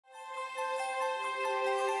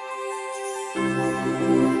Soul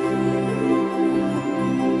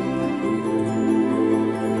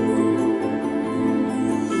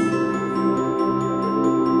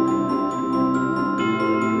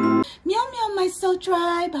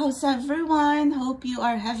Tribe, how's everyone? Hope you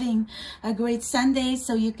are having a great Sunday.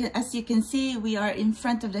 So as you can see, we are in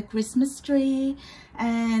front of the Christmas tree,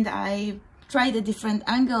 and I tried a different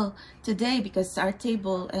angle today because our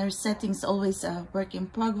table and our settings always a work in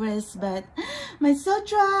progress. But my Soul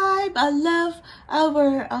Tribe, I love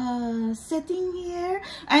our setting here.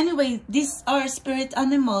 Anyway, these are spirit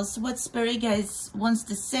animals. What spirit guys wants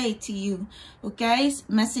to say to you? Okay,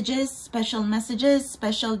 messages,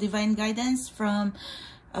 special divine guidance from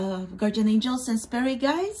guardian angels and spirit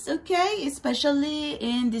guides. Okay, especially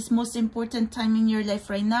in this most important time in your life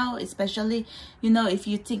right now, especially, you know, if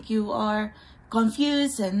you think you are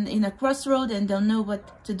confused and in a crossroad and don't know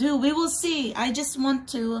what to do, we will see. I just want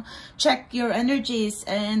to check your energies,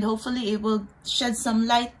 and hopefully it will shed some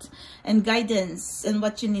light and guidance and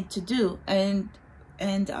what you need to do. And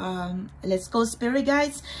let's go, spirit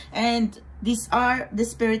guides. And these are the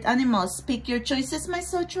spirit animals. Pick your choices, my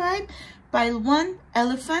Soul Tribe. Pile 1,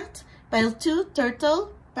 elephant. Pile 2,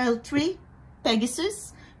 turtle. Pile 3,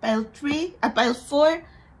 Pegasus. Pile 4,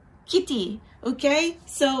 kitty. Okay,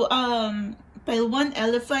 so pile 1,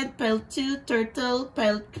 elephant. Pile 2, turtle.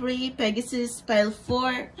 Pile 3, Pegasus. Pile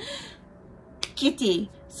 4, kitty.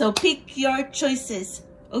 So pick your choices.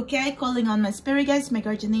 Okay, calling on my spirit guides, my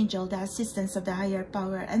guardian angel, the assistance of the higher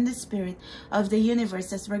power, and the spirit of the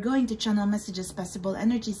universe, as we're going to channel messages, possible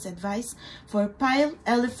energies, advice for pile,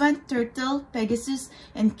 elephant, turtle, Pegasus,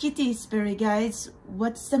 and kitty. Spirit guides,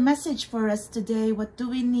 what's the message for us today? What do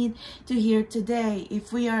we need to hear today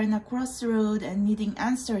if we are in a crossroad and needing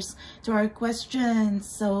answers to our questions?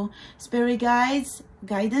 So spirit guides,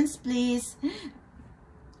 guidance please.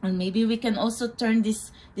 And maybe we can also turn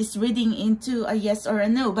this reading into a yes or a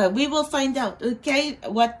no, but we will find out. Okay,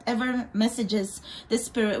 whatever messages the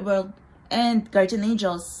spirit world and guardian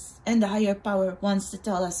angels and the higher power wants to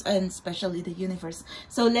tell us, and especially the universe.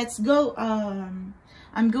 So let's go. I'm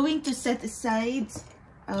going to set aside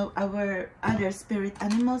our other spirit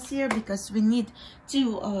animals here because we need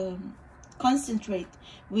to concentrate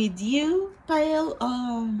with you, pile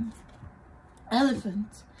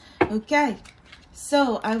elephant. Okay,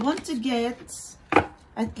 so I want to get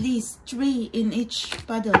at least 3 in each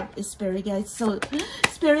puddle, spirit guides. So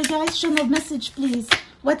spirit guides, channel message please.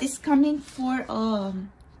 What is coming for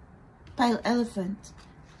pile elephant?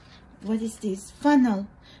 What is this? Funnel.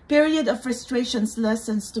 Period of frustrations,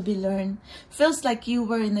 lessons to be learned. Feels like you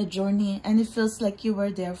were in a journey and it feels like you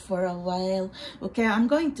were there for a while. Okay, I'm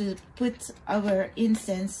going to put our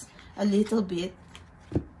incense a little bit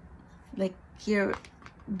like here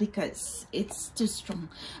because it's too strong.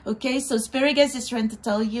 Okay, so spirit guides is trying to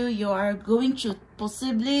tell you you are going through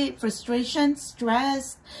possibly frustration,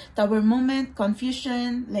 stress, tower moment,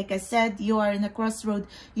 confusion. Like I said, you are in a crossroad.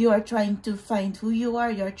 You are trying to find who you are.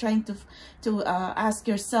 You are trying to ask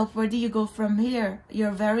yourself, where do you go from here?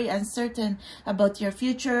 You're very uncertain about your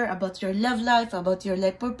future, about your love life, about your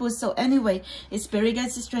life purpose. So anyway, spirit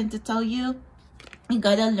guides is trying to tell you, you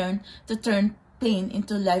gotta learn to turn pain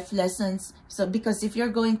into life lessons. So because if you're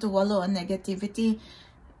going to wallow in negativity,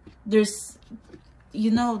 there's, you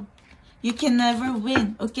know, you can never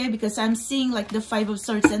win. Okay, because I'm seeing like the 5 of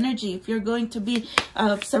Swords energy. If you're going to be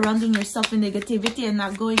surrounding yourself in negativity and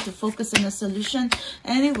not going to focus on a solution,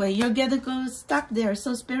 anyway, you're gonna go stuck there.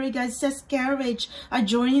 So spirit guide says courage, a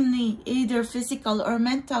journey, either physical or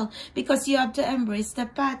mental, because you have to embrace the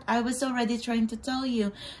path. I was already trying to tell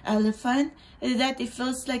you, elephant, that it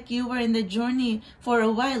feels like you were in the journey for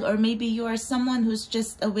a while, or maybe you are someone who's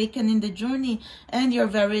just awakened in the journey, and you're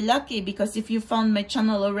very lucky because if you found my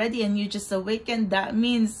channel already and you just awakened, that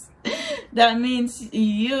means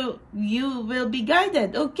you will be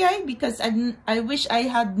guided. Okay, because I wish I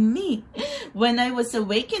had me when I was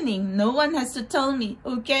awakening. No one has to tell me,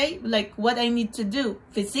 okay, like what I need to do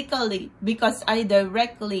physically, because I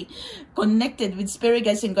directly connected with spirit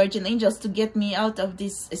guides and guardian angels to get me out of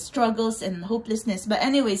these struggles and hopelessness. But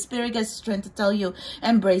anyway, spirit guides is trying to tell you,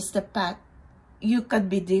 embrace the path. You could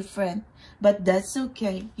be different, but that's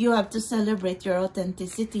okay. You have to celebrate your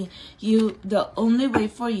authenticity. The only way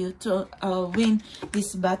for you to win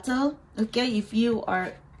this battle, okay, if you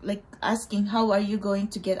are like asking how are you going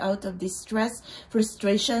to get out of this stress,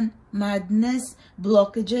 frustration, madness,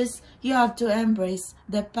 blockages, you have to embrace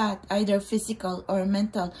the path, either physical or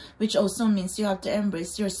mental, which also means you have to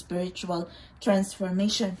embrace your spiritual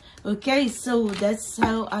transformation. Okay, so that's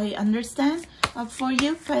how I understand for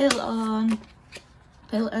you,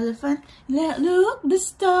 Pale elephant. Look, the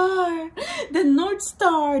star, the North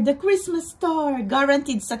Star, the Christmas star,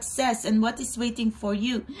 guaranteed success. And what is waiting for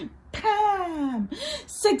you? Pam!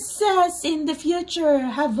 Success in the future.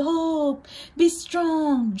 Have hope. Be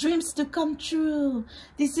strong. Dreams to come true.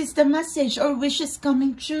 This is the message, or wishes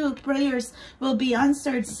coming true. Prayers will be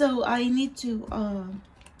answered. So I need to,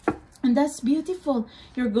 and that's beautiful.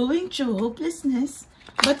 You're going through hopelessness,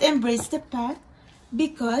 but embrace the path.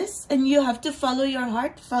 Because, and you have to follow your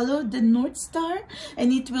heart, follow the North Star,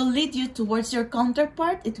 and it will lead you towards your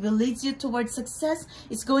counterpart. It will lead you towards success.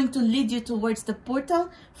 It's going to lead you towards the portal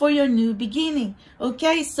for your new beginning.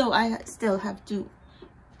 Okay, so I still have to,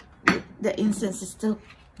 the incense is still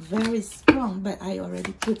very strong, but I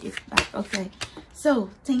already put it back. Okay, so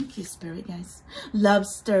thank you, Spirit guys.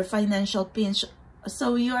 Lobster, financial pinch.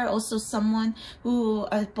 So you are also someone who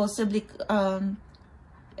possibly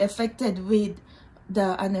affected with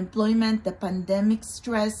the unemployment, the pandemic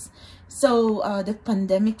stress, so the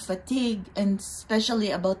pandemic fatigue, and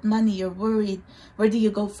especially about money. You're worried, where do you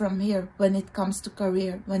go from here when it comes to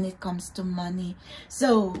career, when it comes to money?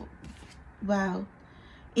 So wow,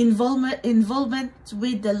 involvement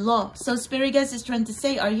with the law. So Spirit guys is trying to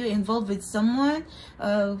say, are you involved with someone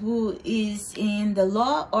who is in the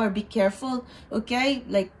law? Or be careful, okay?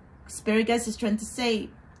 Like Spirit guys is trying to say,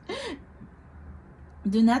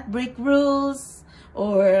 do not break rules,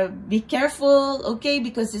 or be careful, okay?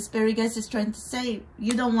 Because the Spirit guys is trying to say,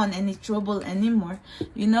 you don't want any trouble anymore.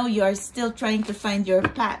 You know, you are still trying to find your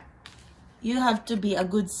path. You have to be a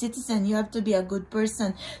good citizen. You have to be a good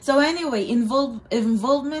person. So anyway,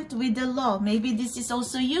 involvement with the law. Maybe this is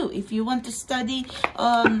also you. If you want to study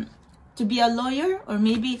to be a lawyer, or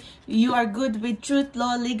maybe you are good with truth,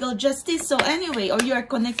 law, legal justice. So anyway, or you are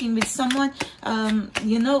connecting with someone,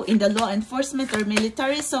 you know, in the law enforcement or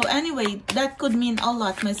military. So anyway, that could mean a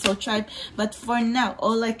lot, my soul tribe. But for now,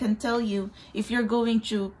 all I can tell you, if you're going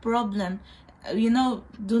through problem, you know,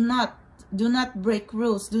 do not break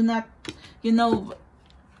rules. Do not, you know,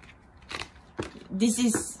 this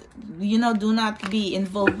is, you know, do not be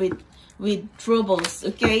involved with troubles,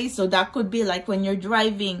 okay? So that could be like when you're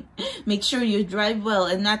driving, make sure you drive well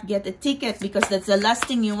and not get a ticket, because that's the last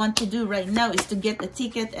thing you want to do right now, is to get a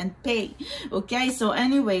ticket and pay, okay? So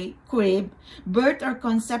anyway, crib, birth or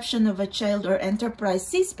conception of a child or enterprise.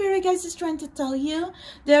 See, Spirit guys is trying to tell you,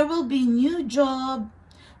 there will be new job,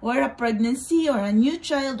 or a pregnancy, or a new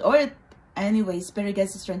child, or anyway, Spirit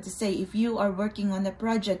guys is trying to say, if you are working on a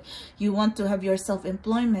project, you want to have your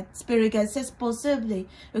self-employment, Spirit guys says possibly,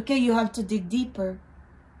 okay, you have to dig deeper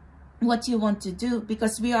what you want to do,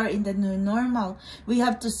 because we are in the new normal. We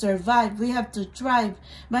have to survive, we have to thrive.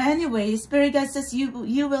 But anyway, Spirit guys says you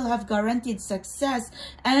will have guaranteed success.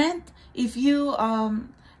 And if you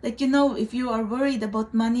like, you know, if you are worried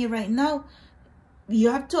about money right now, you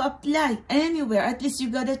have to apply anywhere. At least you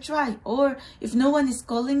gotta try. Or if no one is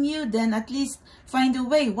calling you, then at least find a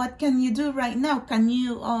way. What can you do right now? Can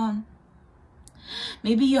you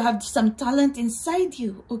maybe you have some talent inside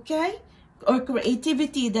you, okay? Or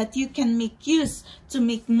creativity that you can make use to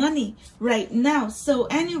make money right now. So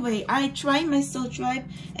anyway, I try, my soul tribe,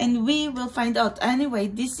 and we will find out. Anyway,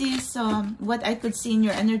 this is what I could see in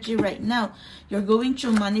your energy right now. You're going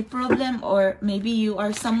through money problem, or maybe you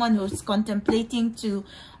are someone who's contemplating to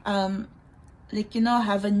like, you know,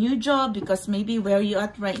 have a new job, because maybe where you're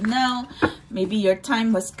at right now, maybe your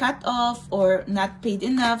time was cut off or not paid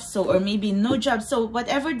enough, so, or maybe no job. So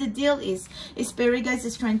whatever the deal is, Spirit guys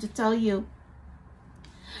is trying to tell you,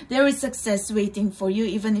 there is success waiting for you,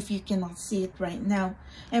 even if you cannot see it right now.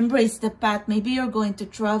 Embrace the path. Maybe you're going to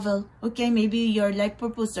travel, okay? Maybe your life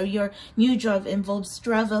purpose or your new job involves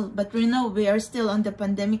travel, but we know we are still on the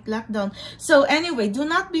pandemic lockdown. So anyway, do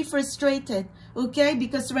not be frustrated, okay?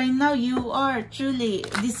 Because right now you are truly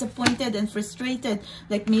disappointed and frustrated.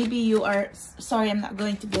 Like maybe you are, sorry, I'm not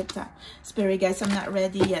going to get that, Spirit guys, I'm not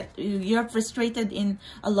ready yet. You're frustrated in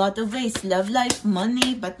a lot of ways, love life,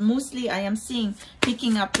 money, but mostly I am seeing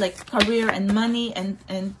picking up like career and money, and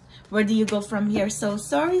where do you go from here? So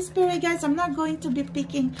sorry, Spirit guys, I'm not going to be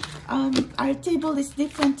picking. Our table is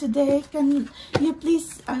different today. Can you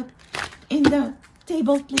please in the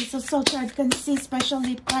table, please, so soul child can see,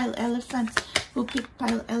 especially pile elephants who pick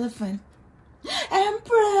pile elephant.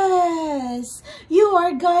 Empress, you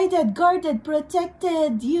are guided, guarded,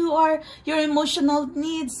 protected. Your emotional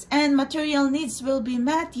needs and material needs will be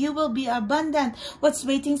met. You will be abundant. What's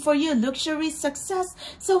waiting for you? Luxury, success.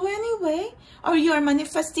 So anyway, or you are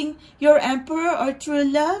manifesting your emperor or true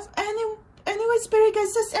love. Anyway, Spirit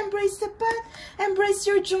guys says embrace the path, embrace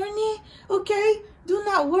your journey, okay? Do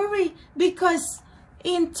not worry, because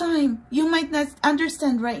in time, you might not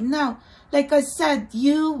understand right now like I said,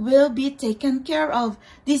 you will be taken care of.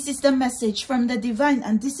 This is the message from the divine,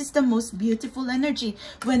 and this is the most beautiful energy.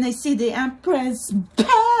 When I see the Empress,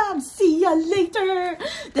 bam, see ya later.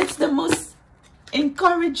 That's the most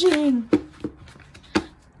encouraging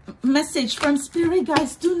message from Spirit,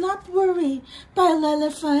 guys. Do not worry, Pile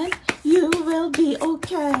Elephant, you will be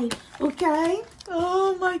okay. Okay?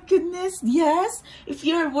 Oh my goodness. Yes, if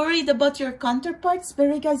you're worried about your counterpart,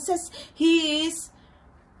 Spirit guide says he's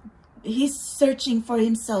searching for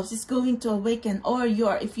himself. He's going to awaken. Or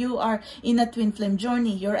if you are in a twin flame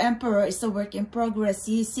journey, your emperor is a work in progress.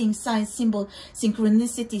 He is seeing signs, symbol,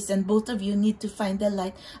 synchronicities, and both of you need to find the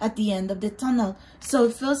light at the end of the tunnel. So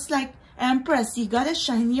it feels like, Empress, you gotta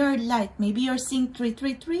shine your light. Maybe you're seeing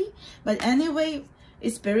 333, but anyway,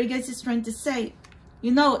 Spirit guides is trying to say,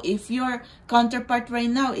 you know, if your counterpart right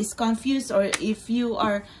now is confused, or if you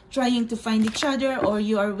are trying to find each other, or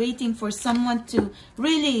you are waiting for someone to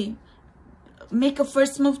really make a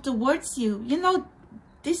first move towards you, you know,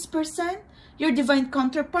 this person, your divine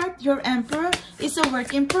counterpart, your emperor, is a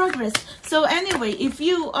work in progress. So anyway, if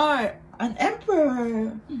you are an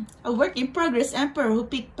emperor, a work in progress emperor who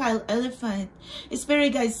picked Pile Elephant,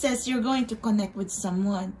 Spirit guide says you're going to connect with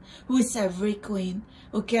someone who is every queen.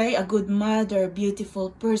 Okay, a good mother, beautiful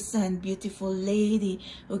person, beautiful lady,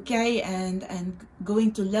 okay, and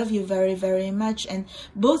going to love you very, very much. And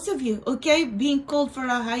both of you, okay, being called for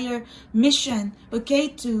a higher mission, okay,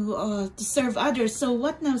 to serve others. So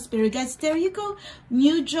what now, Spirit guides? There you go,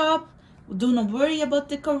 new job. Do not worry about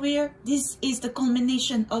the career. This is the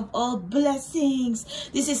culmination of all blessings.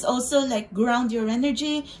 This is also like ground your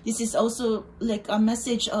energy. This is also like a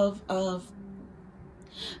message of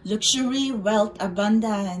luxury, wealth,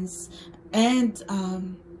 abundance. And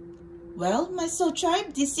well, my soul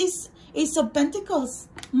tribe, this is Ace of Pentacles,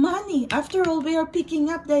 money. After all, we are picking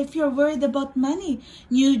up that if you're worried about money,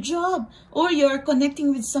 new job, or you're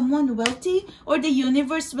connecting with someone wealthy, or the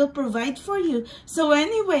universe will provide for you. So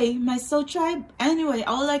anyway, my soul tribe, anyway,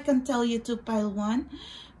 all I can tell you to Pile 1,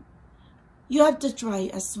 you have to try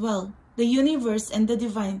as well. The universe and the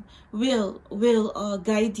divine will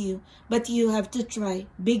guide you, but you have to try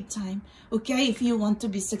big time, okay, if you want to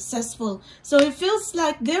be successful. So it feels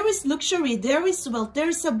like there is luxury, there is wealth, there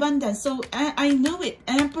is abundance. So I know it,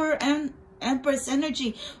 Emperor and Empress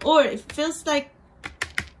energy. Or it feels like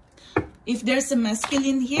if there's a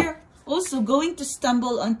masculine here, also going to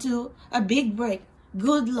stumble onto a big break.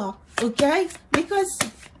 Good luck, okay, because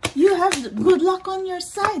you have good luck on your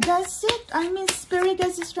side. That's it. I mean, Spirit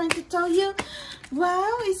guys is trying to tell you,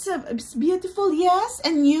 wow, it's beautiful, yes,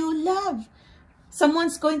 and new love.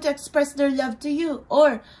 Someone's going to express their love to you,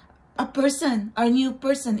 or a person, a new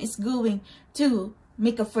person is going to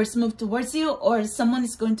make a first move towards you, or someone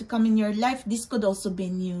is going to come in your life. This could also be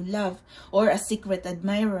new love, or a secret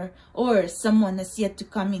admirer, or someone has yet to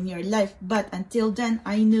come in your life. But until then,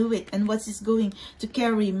 I knew it. And what is going to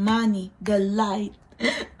carry money? The light.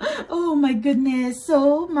 Oh my goodness.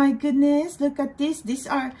 So my goodness, look at this. These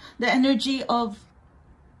are the energy of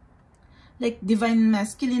like divine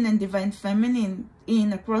masculine and divine feminine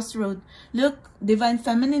in a crossroad. Look, divine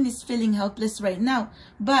feminine is feeling helpless right now,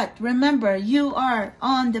 but remember, you are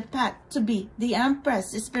on the path to be the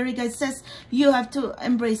Empress. The Spirit guide says you have to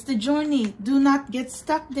embrace the journey. Do not get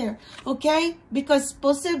stuck there, okay? Because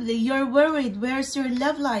possibly you're worried, where's your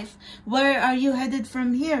love life? Where are you headed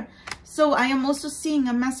from here? So I am also seeing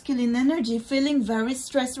a masculine energy feeling very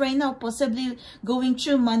stressed right now, possibly going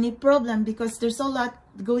through money problem, because there's a lot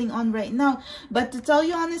going on right now. But to tell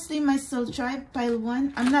you honestly, my soul tribe, Pile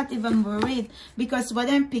 1, I'm not even worried, because what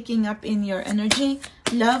I'm picking up in your energy,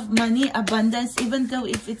 love, money, abundance, even though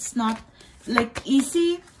if it's not like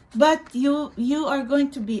easy, but you are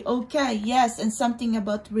going to be okay. Yes, and something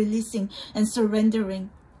about releasing and surrendering,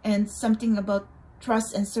 and something about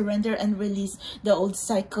trust and surrender and release the old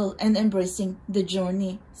cycle and embracing the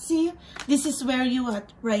journey. See, this is where you are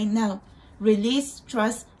right now. Release,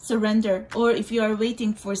 trust, surrender. Or if you are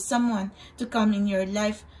waiting for someone to come in your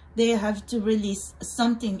life, they have to release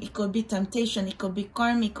something. It could be temptation, it could be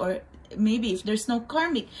karmic, or maybe if there's no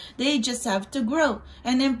karmic, they just have to grow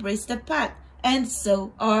and embrace the path. And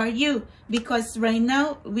so are you, because right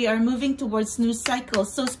now we are moving towards new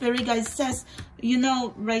cycles. So Spirit guide says, you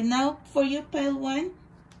know, right now for you, Pile 1,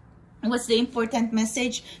 what's the important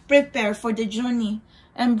message? Prepare for the journey.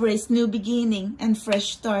 Embrace new beginning and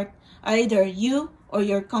fresh start. Either you or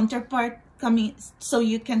your counterpart coming, so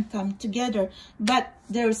you can come together. But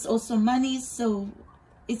there's also money, so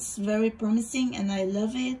it's very promising and I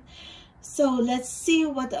love it. So let's see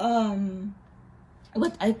what I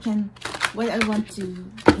want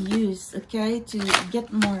to use, okay, to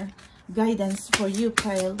get more guidance for you,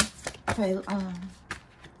 Pile. Pile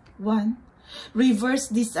 1. Reverse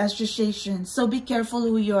disassociation. So be careful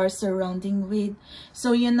who you are surrounding with.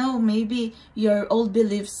 So, you know, maybe your old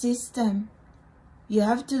belief system, you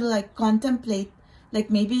have to like contemplate, like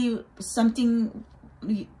maybe something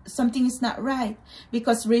is not right,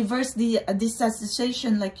 because reverse the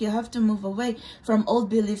disassociation, like you have to move away from old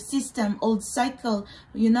belief system, old cycle,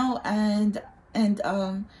 you know, and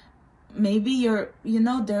maybe you're, you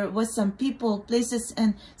know, there was some people, places,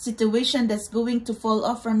 and situation that's going to fall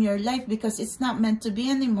off from your life because it's not meant to be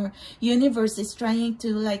anymore. Universe is trying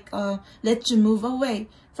to like let you move away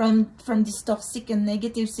from this toxic and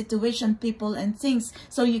negative situation, people and things,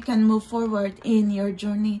 so you can move forward in your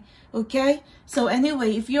journey. Okay, so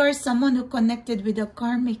anyway, if you are someone who connected with a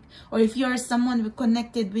karmic, or if you are someone who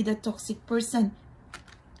connected with a toxic person,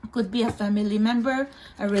 could be a family member,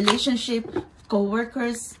 a relationship,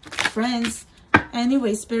 co-workers, friends.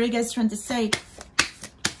 Anyway, Spirit guys trying to say,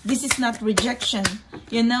 this is not rejection.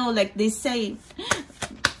 You know, like they say,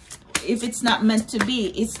 if it's not meant to be,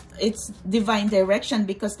 it's divine direction,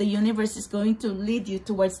 because the universe is going to lead you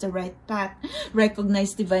towards the right path.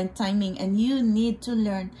 Recognize divine timing, and you need to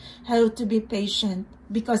learn how to be patient,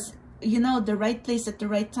 because you know, the right place at the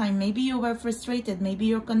right time. Maybe you were frustrated, maybe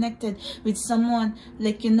you're connected with someone,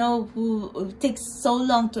 like, you know, who takes so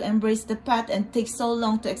long to embrace the path and takes so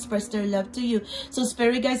long to express their love to you. So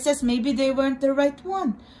Spirit guide says maybe they weren't the right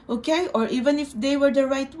one, okay? Or even if they were the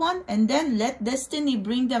right one, and then let destiny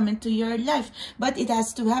bring them into your life, but it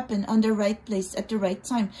has to happen on the right place at the right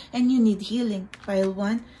time, and you need healing. Pile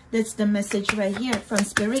 1, that's the message right here from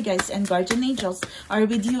Spirit guides and guardian angels are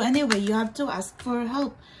with you. Anyway, you have to ask for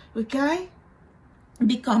help. Okay,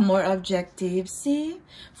 become more objective. See,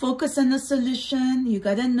 focus on the solution. You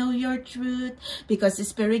gotta know your truth, because the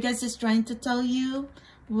Spirit guides is trying to tell you,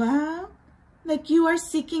 wow, like you are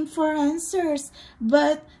seeking for answers,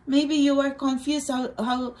 but maybe you are confused.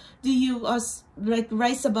 How do you like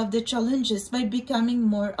rise above the challenges? By becoming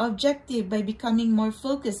more objective, by becoming more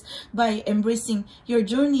focused, by embracing your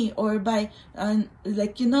journey, or by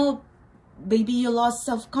like, you know, maybe you lost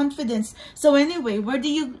self-confidence. So anyway, where do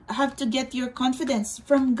you have to get your confidence?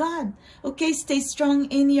 From God. Okay, stay strong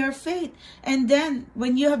in your faith. And then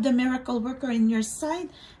when you have the miracle worker in your side,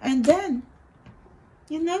 and then,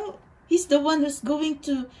 you know, he's the one who's going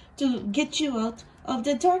to get you out of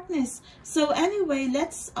the darkness. So anyway,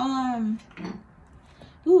 let's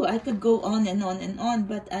ooh, I could go on and on and on,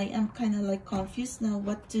 but I am kind of like confused now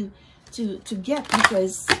what to get,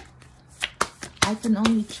 because I can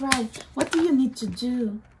only try. What do you need to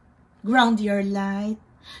do? Ground your light.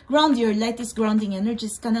 Ground your light is grounding energy.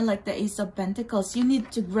 It's kind of like the Ace of Pentacles. You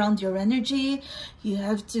need to ground your energy. You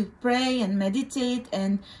have to pray and meditate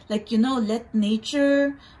and, like, you know, let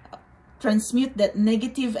nature transmute that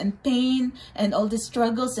negative and pain and all the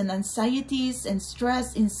struggles and anxieties and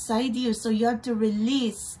stress inside you. So you have to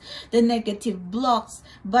release the negative blocks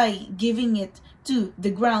by giving it to the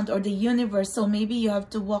ground or the universe. So maybe you have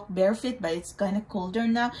to walk barefoot, but it's kind of colder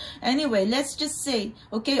now. Anyway, let's just say,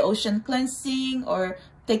 okay, ocean cleansing, or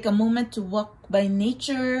take a moment to walk by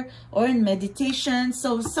nature, or in meditation.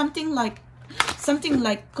 So something like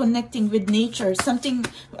connecting with nature, something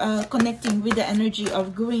connecting with the energy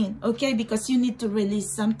of green, okay? Because you need to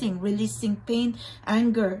release something, releasing pain,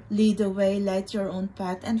 anger. Lead the way, light your own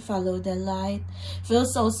path, and follow the light.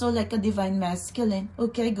 Feels also like a divine masculine,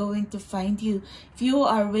 okay, going to find you. If you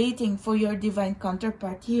are waiting for your divine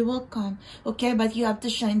counterpart, he will come, okay? But you have to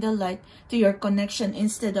shine the light to your connection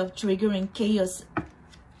instead of triggering chaos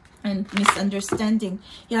and misunderstanding.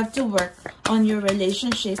 You have to work on your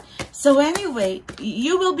relationship. So anyway,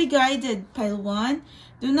 you will be guided, Pile 1.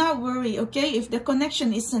 Do not worry, okay? If the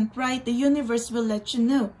connection isn't right, the universe will let you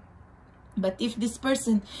know. But if this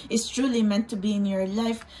person is truly meant to be in your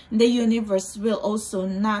life, the universe will also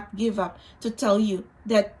not give up to tell you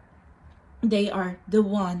that they are the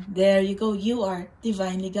one. There you go. You are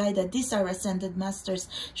divinely guided. These are ascended masters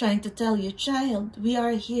trying to tell you, child, we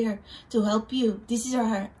are here to help you. These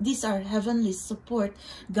are heavenly support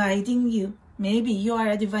guiding you. Maybe you are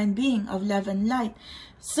a divine being of love and light.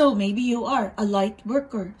 So maybe you are a light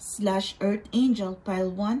worker / earth angel. Pile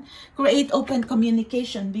 1. Create open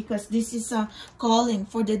communication, because this is a calling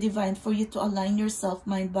for the divine, for you to align yourself,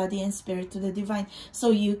 mind, body, and spirit to the divine, so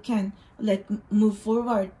you can like move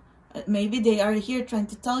forward. Maybe they are here trying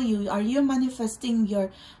to tell you, are you manifesting your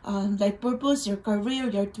life purpose, your career,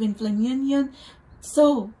 your twin flame union?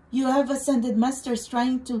 So you have ascended masters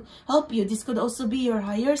trying to help you. This could also be your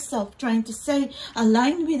higher self trying to say,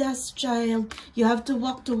 align with us, child. You have to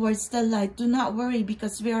walk towards the light. Do not worry,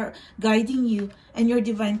 because we are guiding you and your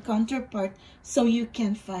divine counterpart so you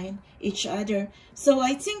can find each other. So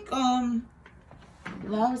I think,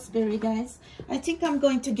 wow, Spirit guys, I think I'm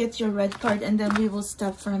going to get your red card and then we will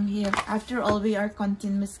stop from here. After all, we are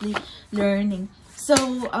continuously learning. So,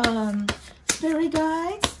 Spirit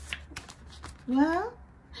guys, well,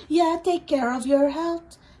 yeah, take care of your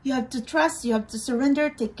health. You have to trust, you have to surrender,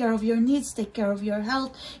 take care of your needs, take care of your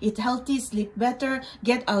health, eat healthy, sleep better,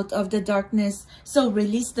 get out of the darkness. So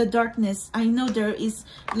release the darkness. I know there is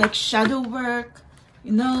like shadow work,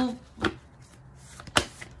 you know,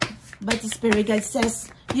 but the Spirit guide says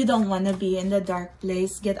you don't want to be in the dark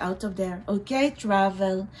place. Get out of there, okay?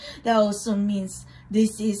 Travel. That also means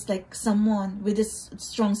this is like someone with a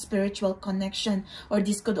strong spiritual connection, or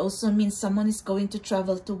this could also mean someone is going to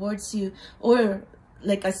travel towards you, or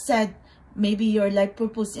like I said, maybe your life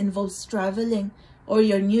purpose involves traveling, or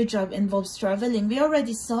your new job involves traveling. We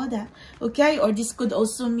already saw that, okay? Or this could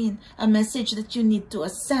also mean a message that you need to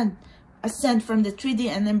ascend from the 3D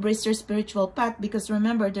and embrace your spiritual path, because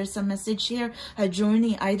remember, there's a message here, a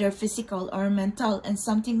journey, either physical or mental, and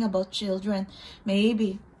something about children.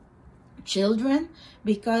 Maybe children,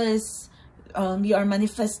 because you are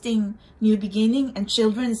manifesting new beginning, and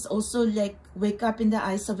children is also like wake up in the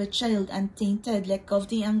eyes of a child, untainted, let go of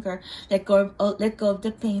the anger, let go of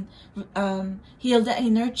the pain, heal the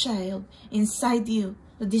inner child inside you.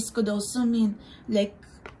 This could also mean like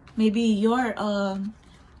maybe your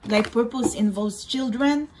life purpose involves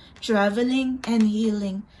children, traveling, and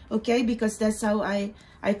healing, okay? Because that's how I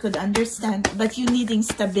could understand. But you needing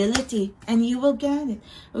stability, and you will get it,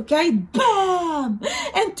 okay? Bam!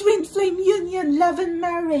 And twin flame union, love and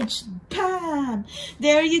marriage. Bam!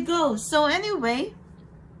 There you go. So anyway,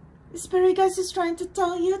 Spirit guys is trying to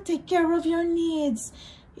tell you, take care of your needs.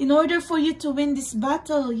 In order for you to win this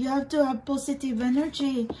battle, you have to have positive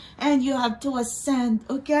energy, and you have to ascend,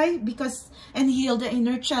 okay? Because, and heal the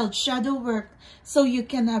inner child, shadow work, so you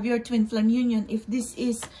can have your twin flame union, if this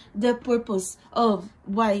is the purpose of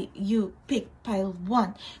why you pick pile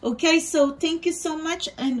 1. Okay, so thank you so much,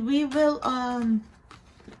 and we will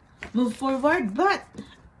move forward. But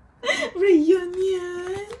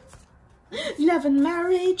reunion, love and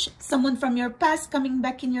marriage, someone from your past coming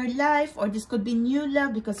back in your life, or this could be new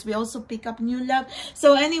love, because we also pick up new love.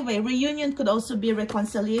 So anyway, reunion could also be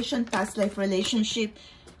reconciliation, past life relationship.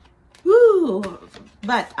 Woo!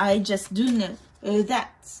 But I just do know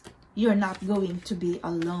that you're not going to be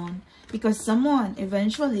alone, because someone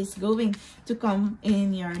eventually is going to come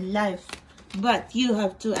in your life, but you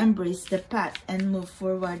have to embrace the path and move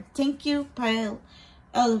forward. Thank you, pile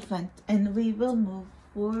elephant, and we will move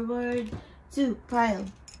forward to pile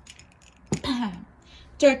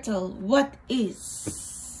turtle. What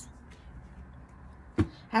is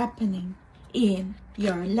happening in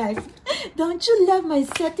your life? Don't you love my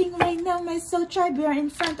setting right now, my soul tribe? We are in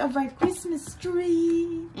front of our Christmas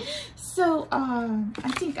tree. So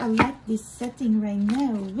I think I like this setting right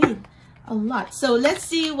now with a lot. So let's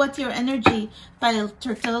see what your energy, pile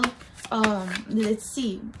turtle. Let's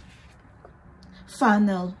see.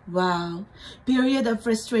 Funnel. Wow. Period of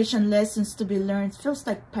frustration, lessons to be learned. Feels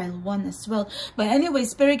like pile 1 as well. But anyway,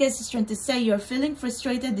 Spirit guys is trying to say you're feeling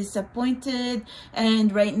frustrated, disappointed,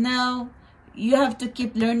 and right now you have to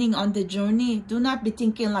keep learning on the journey. Do not be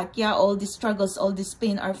thinking like, yeah, all these struggles, all this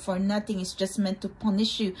pain are for nothing. It's just meant to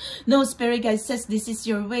punish you. No, Spirit guide says this is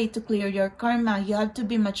your way to clear your karma. You have to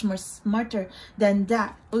be much more smarter than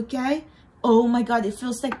that, okay? Oh my God, it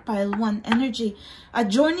feels like pile 1 energy. A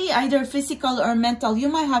journey, either physical or mental. You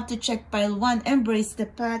might have to check pile 1. Embrace the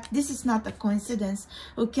path. This is not a coincidence,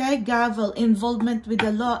 okay? Gavel, involvement with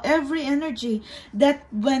the law. Every energy that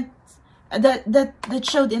went that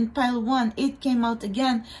showed in pile 1, it came out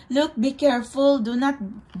again. Look, be careful, do not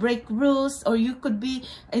break rules, or you could be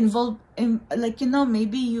involved in, like, you know,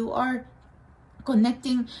 maybe you are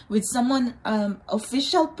connecting with someone,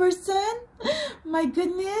 official person. My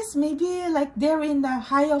goodness, maybe like they're in the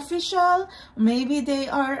high official, maybe they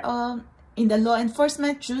are in the law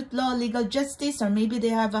enforcement, truth, law, legal justice, or maybe they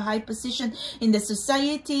have a high position in the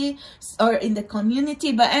society or in the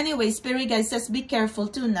community. But anyway, Spirit guide says be careful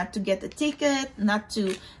too, not to get a ticket, not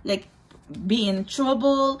to like be in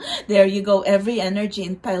trouble. There you go. Every energy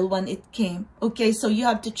in pile 1, it came. Okay, so you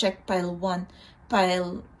have to check pile 1.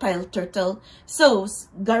 Pile turtle. So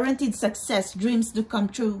guaranteed success, dreams do come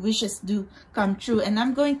true, wishes do come true. And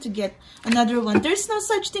I'm going to get another one. There's no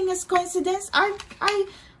such thing as coincidence. I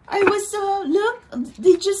was look,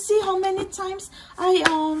 did you see how many times I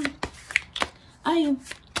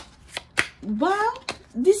Wow,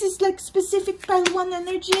 this is like specific pile 1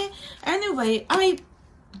 energy. Anyway, I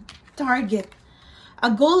target a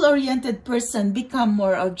goal-oriented person. Become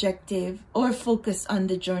more objective, or focus on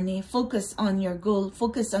the journey, focus on your goal,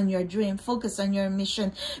 focus on your dream, focus on your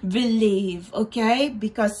mission. Believe, okay?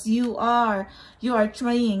 Because you are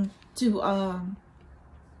trying to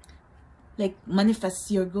like manifest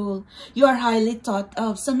your goal. You are highly thought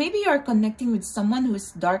of. So maybe you are connecting with someone who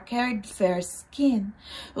is dark-haired, fair skin.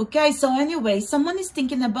 Okay, so anyway, someone is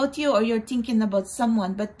thinking about you, or you're thinking about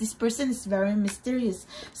someone, but this person is very mysterious.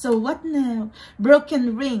 So what now?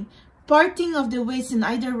 Broken ring. Parting of the ways in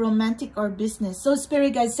either romantic or business. So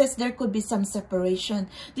Spirit Guide says there could be some separation.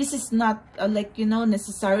 This is not like, you know,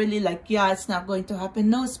 necessarily like, yeah, it's not going to happen.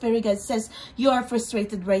 No, Spirit Guide says you are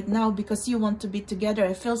frustrated right now because you want to be together.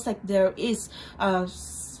 It feels like there is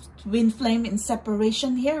twin flame in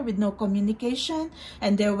separation here with no communication.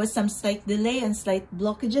 And there was some slight delay and slight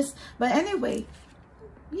blockages. But anyway,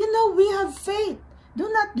 you know, we have faith.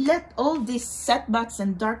 Do not let all these setbacks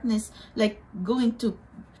and darkness like going to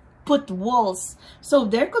put walls. So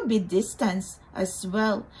there could be distance as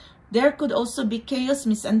well. There could also be chaos,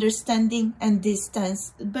 misunderstanding, and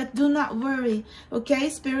distance. But do not worry, okay?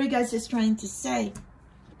 Spirit Guides is trying to say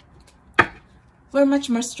we're much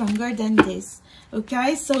more stronger than this,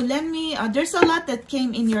 okay? So let me, there's a lot that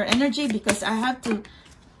came in your energy because I have to,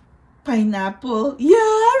 pineapple. Yeah,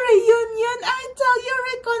 reunion. I tell you,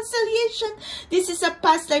 reconciliation. This is a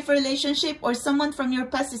past life relationship, or someone from your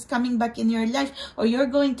past is coming back in your life, or you're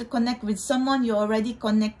going to connect with someone you already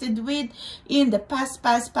connected with in the past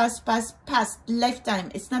lifetime.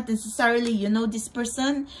 It's not necessarily you know this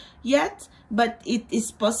person yet, but it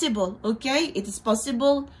is possible, okay? It is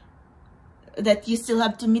possible that you still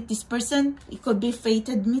have to meet this person. It could be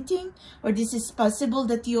fated meeting, or this is possible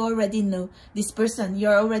that you already know this person.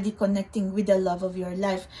 You're already connecting with the love of your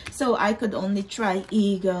life. So I could only try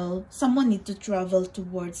eagle. Someone need to travel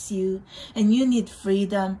towards you, and you need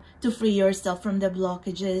freedom to free yourself from the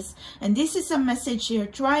blockages. And this is a message here: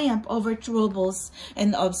 triumph over troubles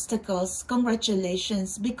and obstacles.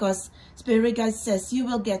 Congratulations, because Spirit Guide says you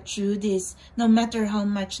will get through this. No matter how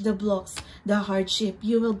much the blocks, the hardship,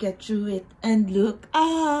 you will get through it. And look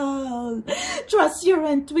out. Trust your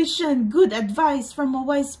intuition. Good advice from a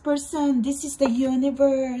wise person. This is the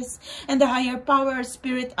universe and the higher power,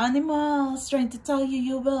 spirit animals trying to tell you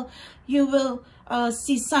you will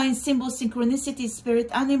see signs, symbols, synchronicities, spirit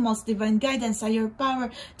animals, divine guidance, higher power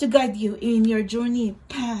to guide you in your journey.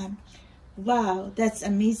 Pam. Wow, that's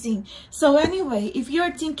amazing. So anyway, if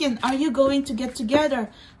you're thinking, are you going to get together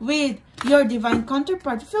with your divine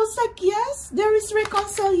counterpart? It feels like yes, there is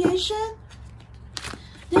reconciliation.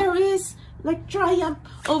 There is like triumph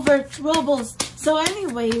over troubles. So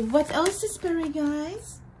anyway, what else is Spirit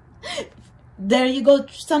Guys? There you go.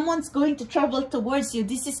 Someone's going to travel towards you.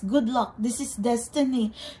 This is good luck. This is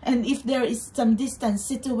destiny. And if there is some distance,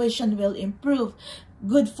 situation will improve.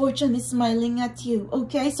 Good fortune is smiling at you.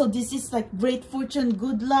 Okay, so this is like great fortune,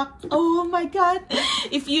 good luck. Oh my God.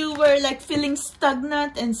 If you were like feeling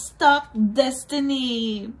stagnant and stuck,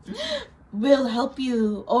 destiny will help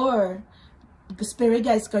you, or Spirit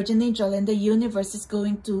Guides, Guardian Angel, and the universe is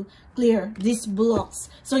going to clear these blocks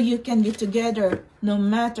so you can be together, no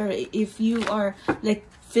matter if you are like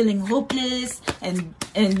feeling hopeless, and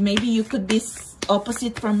maybe you could be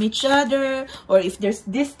opposite from each other, or if there's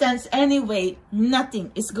distance. Anyway,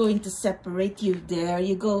 nothing is going to separate you. There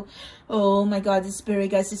you go. Oh my God, the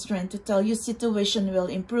Spirit Guides is trying to tell you situation will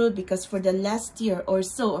improve, because for the last year or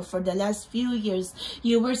so, or for the last few years,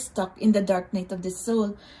 you were stuck in the dark night of the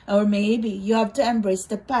soul. Or maybe you have to embrace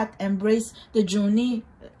the path, embrace the journey,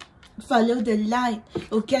 follow the light.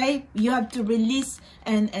 Okay, you have to release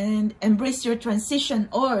and embrace your transition,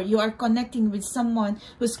 or you are connecting with someone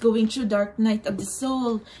who's going through dark night of the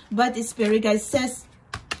soul. But the Spirit Guide says,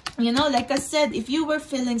 you know, like I said, if you were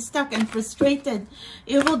feeling stuck and frustrated,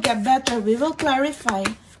 it will get better. We will clarify.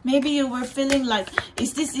 Maybe you were feeling like,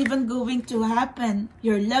 is this even going to happen?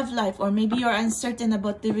 Your love life, or maybe you're uncertain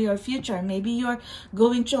about your future. Maybe you're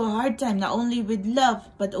going through a hard time, not only with love,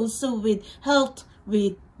 but also with health,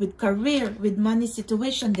 with career, with money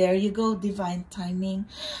situation. There you go, divine timing.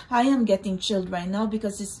 I am getting chilled right now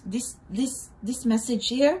because this message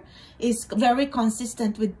here is very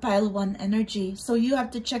consistent with pile 1 energy. So you have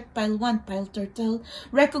to check pile 1, pile turtle.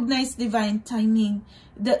 Recognize divine timing.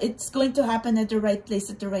 It's going to happen at the right place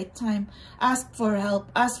at the right time. Ask for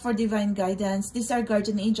help. Ask for divine guidance. These are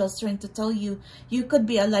guardian angels trying to tell you. You could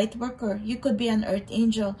be a light worker. You could be an earth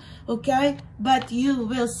angel. Okay? But you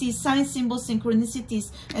will see signs, symbols,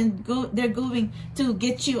 synchronicities, and they're going to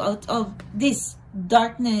get you out of this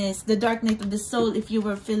darkness, the dark night of the soul, if you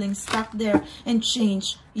were feeling stuck there, and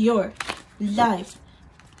change your life.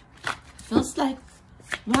 Feels like,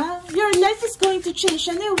 wow, your life is going to change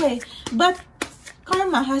anyway, but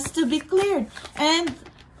karma has to be cleared. And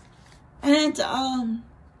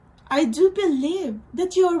I do believe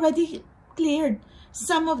that you already cleared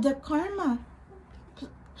some of the karma.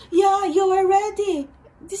 Yeah, you are ready.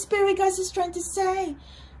 The spirit guys is trying to say,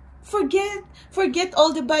 forget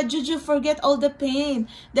all the bad juju, forget all the pain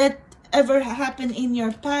that ever happened in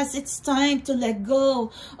your past. It's time to let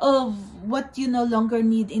go of what you no longer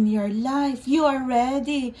need in your life. You are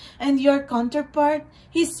ready, and your counterpart,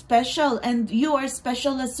 he's special, and you are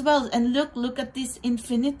special as well. And look at this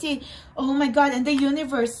infinity. Oh my God, and the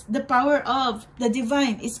universe, the power of the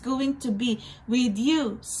divine is going to be with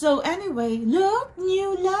you. So anyway, look,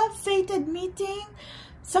 new love, fated meeting.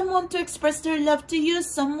 Someone to express their love to you,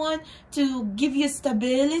 someone to give you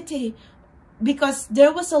stability, because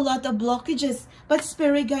there was a lot of blockages. But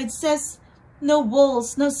spirit guide says no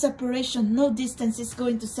walls, no separation, no distance is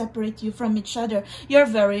going to separate you from each other. You're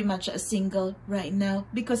very much a single right now,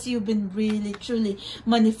 because you've been really truly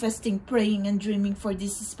manifesting, praying and dreaming for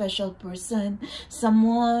this special person,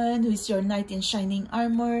 someone who is your knight in shining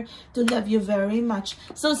armor, to love you very much.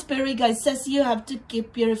 So spirit guide says you have to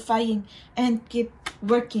keep purifying and keep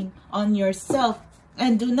working on yourself.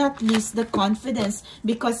 And do not lose the confidence,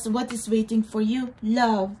 because what is waiting for you?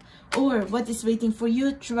 Love. Or what is waiting for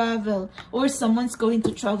you? Travel. Or someone's going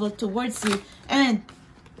to travel towards you. And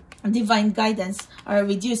divine guidance are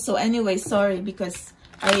with you. So anyway, sorry, because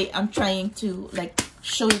I am trying to like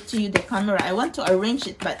show it to you, the camera. I want to arrange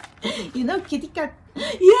it, but you know, kitty cat. Yeah,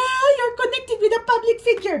 you're connected with a public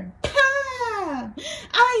figure. Bam!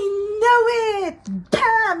 I know it.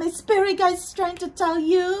 Bam! Spirit guide is trying to tell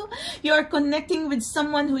you you're connecting with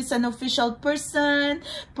someone who is an official person,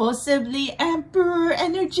 possibly emperor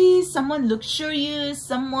energy, someone luxurious,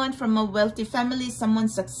 someone from a wealthy family, someone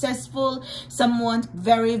successful, someone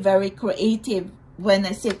very, very creative. When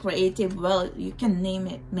I say creative, well, you can name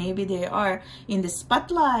it. Maybe they are in the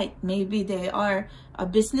spotlight. Maybe they are a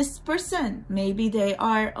business person. Maybe they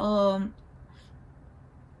are,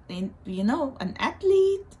 you know, an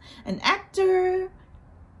athlete, an actor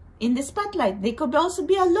in the spotlight. They could also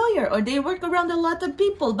be a lawyer, or they work around a lot of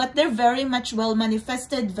people, but they're very much well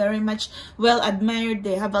manifested, very much well admired.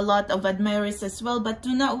 They have a lot of admirers as well. But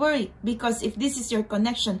do not worry, because if this is your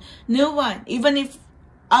connection, no one, even if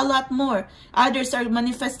a lot more others are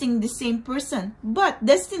manifesting the same person, but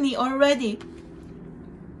destiny already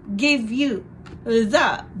gave you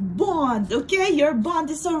the bond. Okay, your bond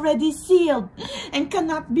is already sealed and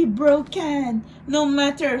cannot be broken, no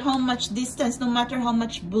matter how much distance, no matter how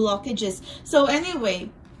much blockages. So anyway,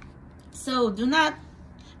 so do not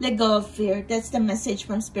let go of fear. That's the message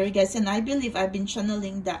from spirit guides, and I believe I've been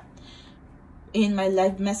channeling that in my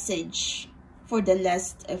live message for the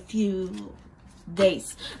last few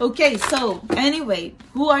days. Okay, so anyway,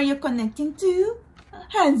 who are you connecting to?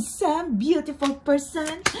 Handsome, beautiful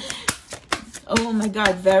person. Oh my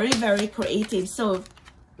God, very, very creative. So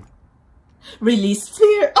release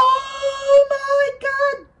fear. Oh my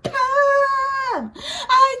God, Pam!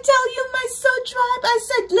 I tell you, my soul tribe, I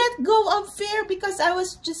said let go of fear, because I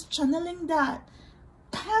was just channeling that.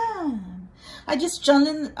 Pam, I just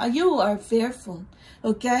channeling, you are fearful,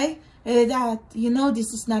 okay? That, you know,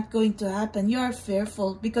 this is not going to happen. You are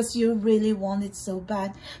fearful because you really want it so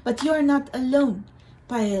bad. But you are not alone.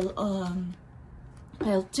 Pile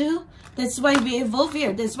 2. That's why we evolve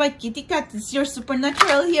here. That's why kitty cat is your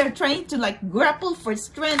supernatural here, trying to like grapple for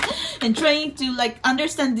strength and trying to like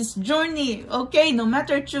understand this journey. Okay, no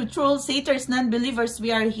matter trolls, haters, non-believers,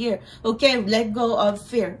 we are here. Okay, let go of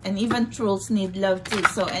fear. And even trolls need love too.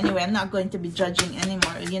 So anyway, I'm not going to be judging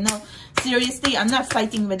anymore. You know, seriously, I'm not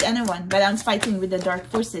fighting with anyone, but I'm fighting with the dark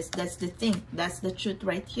forces. That's the thing. That's the truth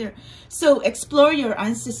right here. So explore your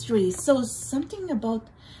ancestry. So something about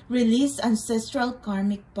release ancestral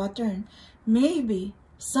karmic pattern. Maybe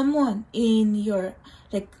someone in your,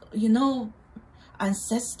 like, you know,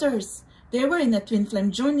 ancestors, they were in a twin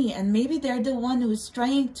flame journey, and maybe they're the one who's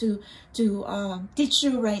trying to teach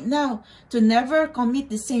you right now to never commit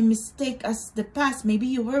the same mistake as the past. Maybe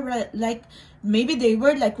you were like, maybe they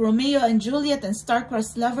were like Romeo and Juliet and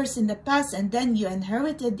star-crossed lovers in the past, and then you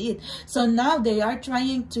inherited it. So now they are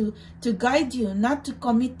trying to guide you not to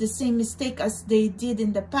commit the same mistake as they did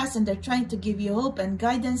in the past, and they're trying to give you hope and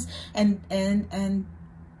guidance and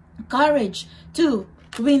courage to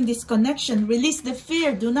win this connection. Release the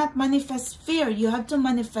fear. Do not manifest fear. You have to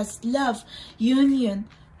manifest love, union,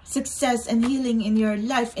 success and healing in your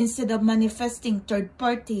life instead of manifesting third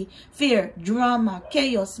party, fear, drama,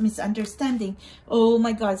 chaos, misunderstanding. Oh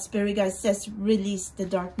my God, Spirit Guide says release the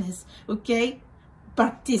darkness, okay?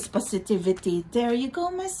 Practice positivity. There you go,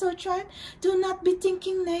 my soul tribe. Do not be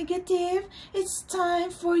thinking negative. It's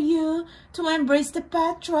time for you to embrace the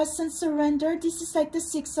path, trust and surrender. This is like the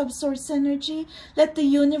 6 of Swords energy. Let the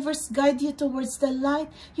universe guide you towards the light.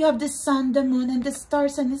 You have the sun, the moon and the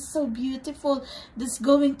stars, and it's so beautiful. This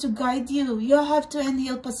going to guide you. You have to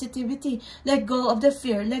inhale positivity. Let go of the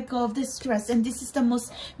fear. Let go of the stress. And this is the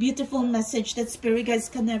most beautiful message that Spirit Guides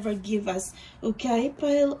can ever give us. Okay,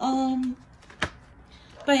 Pile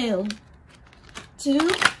 2,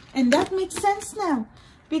 and that makes sense now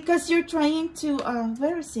because you're trying to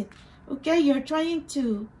where is it? Okay, you're trying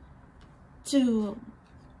to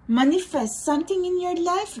manifest something in your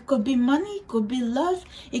life. It could be money, it could be love,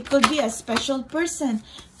 it could be a special person,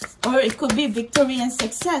 or it could be victory and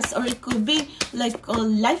success, or it could be like a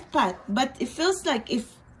life path. But it feels like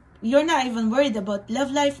if you're not even worried about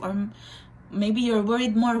love life, or maybe you're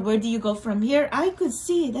worried more, where do you go from here? I could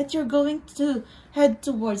see that you're going to head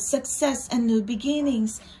towards success and new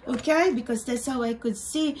beginnings, okay? Because that's how I could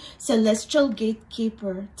see. Celestial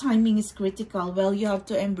gatekeeper, timing is critical. Well, you have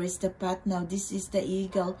to embrace the path now. This is the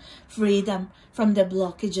eagle, freedom from the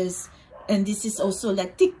blockages. And this is also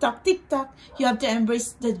like tick-tock, tick-tock. You have to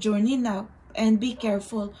embrace the journey now and be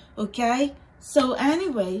careful, okay? So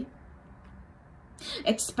anyway,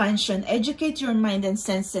 expansion, educate your mind and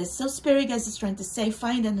senses. So Spirit Guides is trying to say,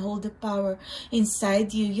 find and hold the power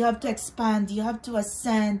inside you. You have to expand, you have to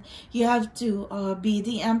ascend, you have to be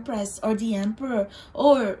the empress or the emperor,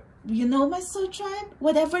 or you know, my soul tribe,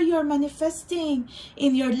 whatever you're manifesting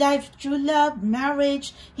in your life, true love,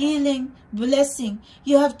 marriage, healing, blessing,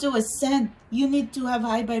 you have to ascend. You need to have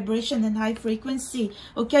high vibration and high frequency,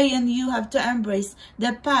 okay? And you have to embrace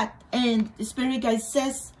the path. And Spirit Guide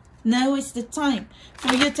says, now is the time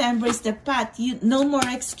for you to embrace the path. No more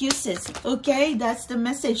excuses, okay? That's the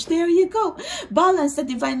message. There you go. Balance the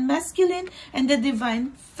divine masculine and the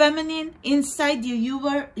divine feminine inside you.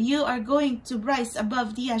 You are going to rise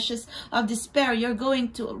above the ashes of despair. You're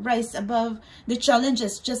going to rise above the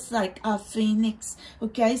challenges, just like a phoenix,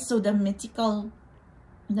 okay? So the mythical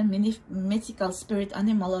spirit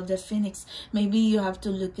animal of the phoenix, maybe you have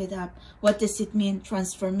to look it up. What does it mean?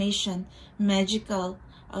 Transformation, magical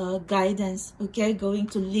guidance, okay? Going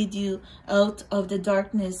to lead you out of the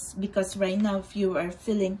darkness, because right now if you are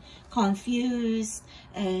feeling confused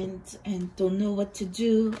and don't know what to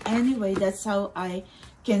do, anyway, that's how I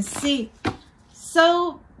can see.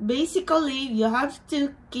 So basically you have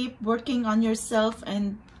to keep working on yourself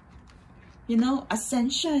and, you know,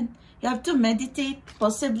 ascension. You have to meditate,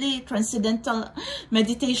 possibly transcendental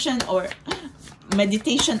meditation or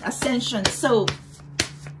meditation ascension. So,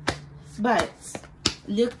 but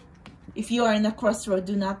look, if you are in a crossroad,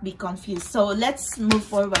 do not be confused. So let's move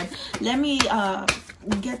forward. Let me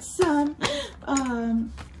get some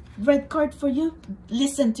red card for you.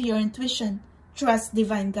 Listen to your intuition. Trust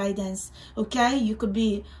divine guidance, okay? You could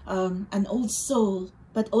be an old soul,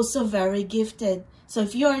 but also very gifted. So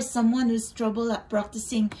if you are someone who's trouble at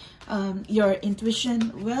practicing your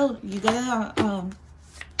intuition, well, you gotta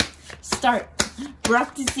start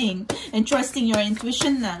practicing and trusting your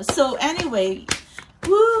intuition now. So anyway,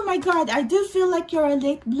 oh my God, I do feel like you're a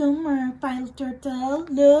late bloomer, pile turtle.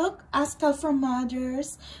 Look, ask help from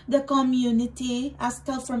others, the community, ask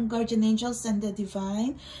help from guardian angels and the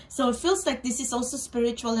divine. So it feels like this is also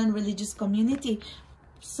spiritual and religious community.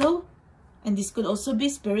 So, and this could also be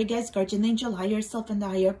spirit guides, guardian angel, higher self, and the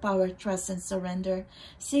higher power. Trust and surrender.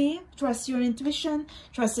 See, trust your intuition,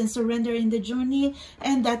 trust and surrender in the journey,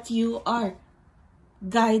 and that you are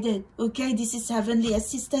guided, okay? This is heavenly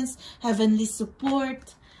assistance, heavenly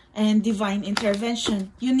support, and divine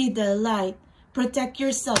intervention. You need the light. Protect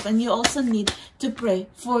yourself, and you also need to pray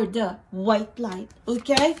for the white light,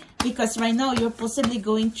 okay? Because right now you're possibly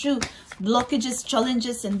going through blockages,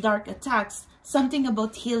 challenges, and dark attacks. Something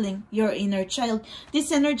about healing your inner child.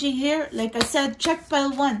 This energy here, like I said, check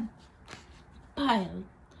pile 1, pile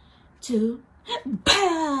 2,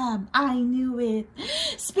 bam! I knew it.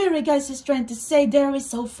 Spirit guys is trying to say there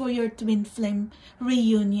is hope for your twin flame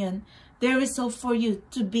reunion. There is hope for you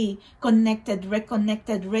to be connected,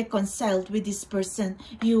 reconnected, reconciled with this person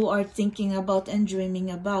you are thinking about and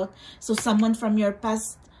dreaming about. So someone from your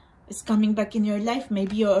past is coming back in your life.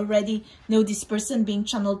 Maybe you already know this person being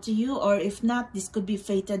channeled to you, or if not, this could be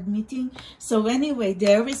fated meeting. So anyway,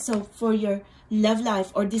 there is hope for your love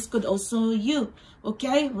life, or this could also you,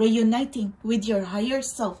 okay, reuniting with your higher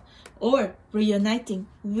self, or reuniting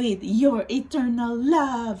with your eternal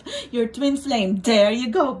love, your twin flame. There you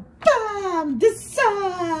go. Bam! The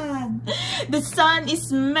sun. The sun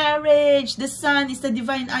is marriage. The sun is the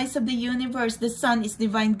divine eyes of the universe. The sun is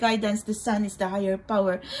divine guidance. The sun is the higher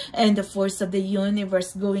power and the force of the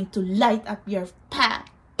universe going to light up your path.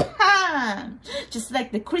 Just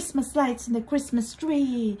like the Christmas lights in the Christmas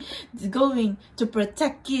tree, it's going to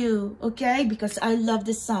protect you, okay? Because I love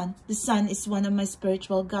the sun. The sun is one of my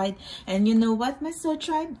spiritual guide. And you know what, my soul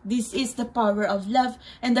tribe? This is the power of love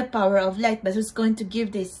and the power of light. But who's going to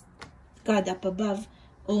give this? God up above.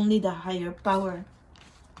 Only the higher power.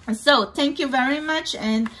 And so, thank you very much.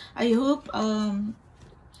 And I hope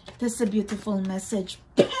that's a beautiful message.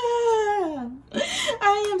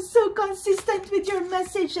 I am so consistent with your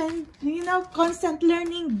message and, you know, constant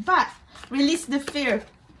learning, but release the fear,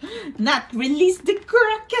 not release the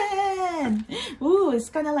kraken. Ooh, it's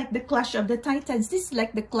kind of like the clash of the titans. This is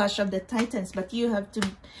like the clash of the titans, but you have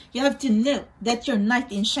to know that your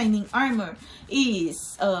knight in shining armor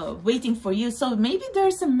is waiting for you. So maybe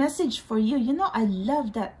there's a message for you. You know, I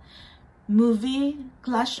love that movie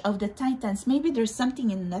Clash of the Titans. Maybe there's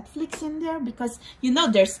something in Netflix in there, because you know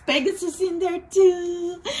there's Pegasus in there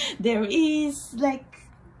too. There is like,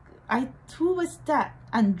 who was that?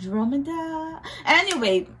 Andromeda.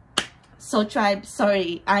 Anyway, so tribe,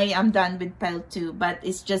 sorry, I am done with pile 2, but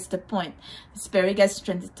it's just the point. Spirit guys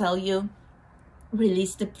trying to tell you,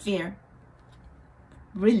 release the fear,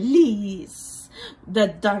 release the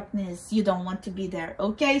darkness. You don't want to be there,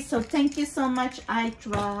 okay? So thank you so much. I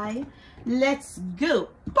try. Let's go.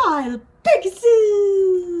 Pile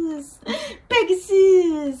Pegasus.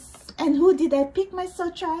 Pegasus. And who did I pick, my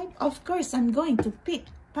soul tribe? Of course, I'm going to pick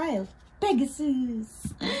Pile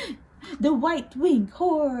Pegasus, the white winged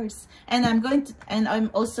horse. And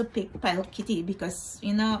I'm also pick Pile Kitty, because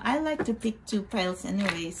you know I like to pick 2 piles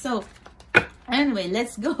anyway. So anyway,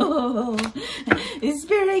 let's go.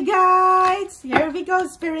 Spirit guides, here we go,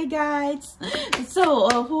 spirit guides.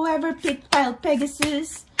 So whoever picked Pile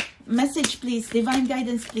Pegasus, message please, divine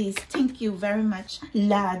guidance please. Thank you very much.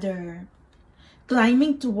 Ladder,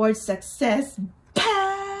 climbing towards success.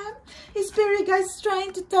 Bam! Spirit guides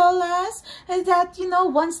trying to tell us that, you know,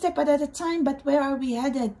 one step at a time, but where are we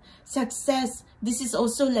headed? Success. This is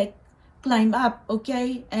also like climb up,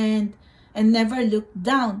 okay? And never look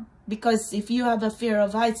down. Because if you have a fear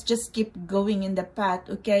of heights, just keep going in the path,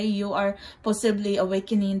 okay? You are possibly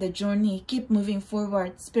awakening the journey. Keep moving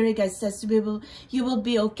forward. Spirit guide says you will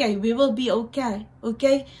be okay. We will be okay,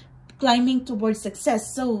 okay? Climbing towards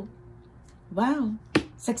success. So, wow.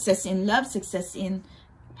 Success in love, success in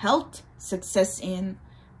health, success in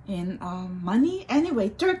money. Anyway,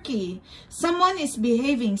 Turkey, someone is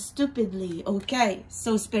behaving stupidly, okay?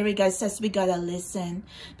 So spirit guide says we gotta listen,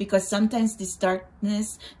 because sometimes this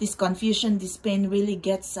darkness, this confusion, this pain really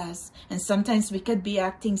gets us, and sometimes we could be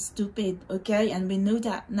acting stupid, okay? And we know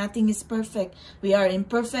that nothing is perfect. We are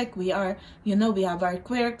imperfect. We are, you know, we have our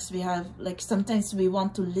quirks. We have, like, sometimes we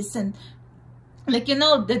want to listen. Like, you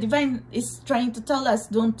know, the divine is trying to tell us,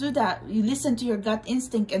 don't do that. You listen to your gut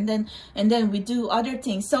instinct, and then we do other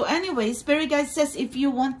things. So anyway, spirit guide says if you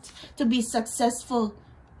want to be successful,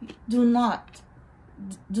 do not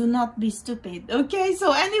be stupid, okay?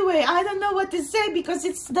 So anyway, I don't know what to say,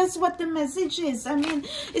 because that's what the message is. I mean,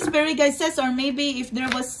 spirit guide says, or maybe if there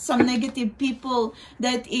was some negative people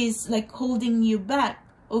that is like holding you back,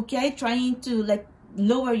 okay, trying to like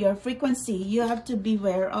lower your frequency, you have to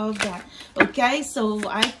beware of that, okay? So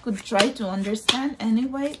I could try to understand.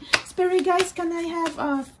 Anyway, spirit guys, can I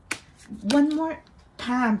have one more?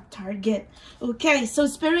 Pam, target. Okay, so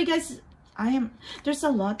spirit guys, there's a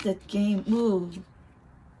lot that came. Ooh,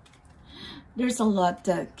 there's a lot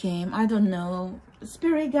that came. I don't know,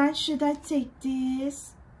 spirit guys, should I take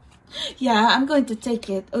this? Yeah, I'm going to take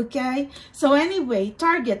it, okay? So anyway,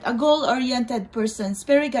 target, a goal-oriented person.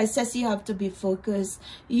 Spirit guide says you have to be focused.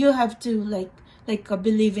 You have to like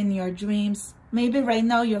believe in your dreams. Maybe right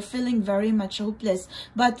now you're feeling very much hopeless,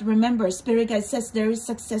 but remember, spirit guide says there is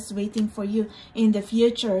success waiting for you in the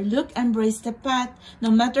future. Look, embrace the path, no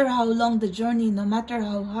matter how long the journey, no matter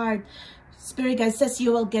how hard. Spirit guide says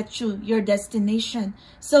you will get to your destination.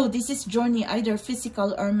 So this is journey, either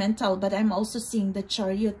physical or mental, but I'm also seeing the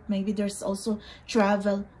chariot. Maybe there's also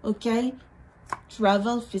travel, okay?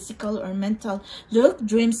 Travel, physical or mental. Look,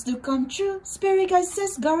 dreams do come true. Spirit guide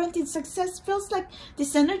says guaranteed success. Feels like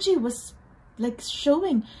this energy was like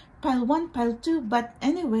showing pile 1, pile 2, but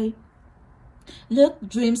anyway, look,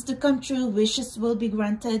 dreams to come true, wishes will be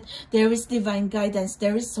granted. There is divine guidance,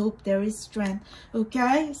 there is hope, there is strength,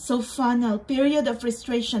 okay? So funnel, period of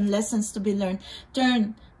frustration, lessons to be learned.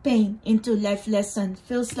 Turn pain into life lesson.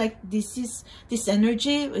 Feels like this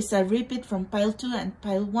energy is a repeat from pile 2 and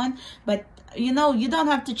pile 1. But you know, you don't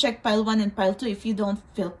have to check pile 1 and pile 2 if you don't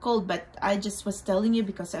feel cold. But I just was telling you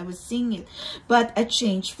because I was seeing it. But a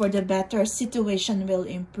change for the better. Situation will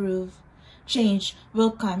improve. Change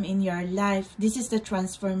will come in your life. This is the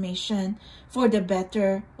transformation for the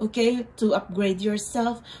better, okay? To upgrade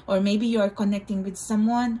yourself, or maybe you are connecting with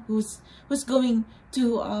someone who's going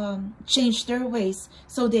to change their ways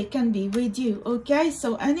so they can be with you, okay?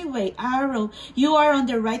 So anyway, arrow, you are on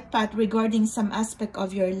the right path regarding some aspect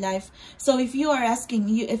of your life. So if you are asking,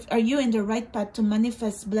 are you in the right path to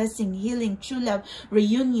manifest blessing, healing, true love,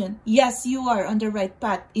 reunion? Yes, you are on the right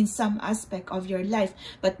path in some aspect of your life,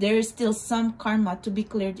 but there is still some karma to be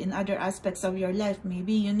cleared in other aspects of your life.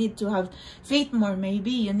 Maybe you need to have faith more,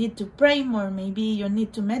 maybe you need to pray more, maybe you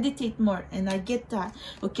need to meditate more, and I get that,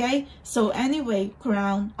 okay? So anyway,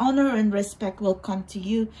 crown, honor, and respect will come to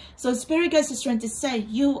you. So Spirit Guides is trying to say,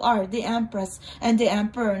 you are the Empress and the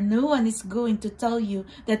Emperor. No one is going to tell you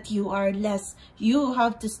that you are less. You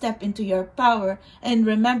have to step into your power. And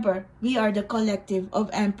remember, we are the collective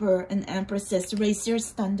of Emperor and Empresses. Raise your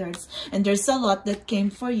standards. And there's a lot that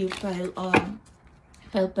came for you,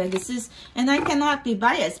 Pegasus, and I cannot be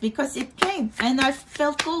biased because it came and I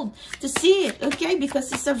felt cold to see it, okay?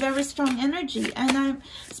 Because it's a very strong energy. And I'm,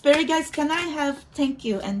 Spirit Guides, can I have thank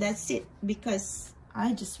you? And that's it, because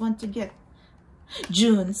I just want to get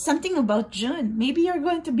June, something about June. Maybe you're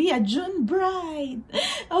going to be a June bride.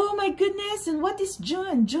 Oh my goodness. And what is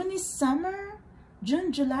June? June is summer.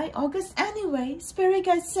 June, July, August. Anyway, Spirit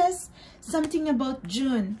Guide says something about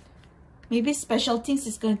June. Maybe special things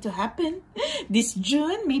is going to happen this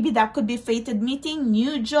June. Maybe that could be fated meeting,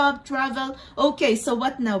 new job, travel. Okay, so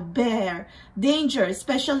what now? Bear. Danger,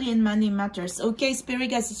 especially in money matters. Okay,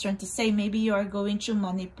 Spirit Guides is trying to say maybe you are going through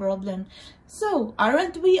money problem. So,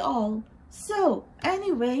 aren't we all? So,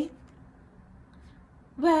 anyway,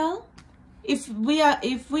 well, if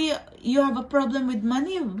you have a problem with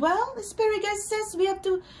money, well, Spirit Guide says we have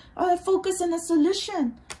to focus on a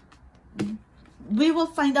solution. We will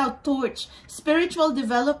find out. Torch, spiritual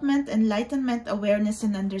development, enlightenment, awareness,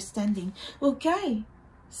 and understanding. Okay,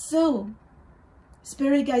 so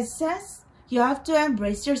Spirit Guide says you have to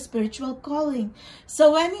embrace your spiritual calling.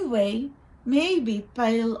 So anyway, maybe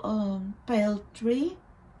pile 3,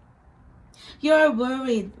 you're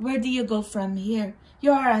worried. Where do you go from here?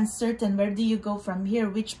 You are uncertain. Where do you go from here?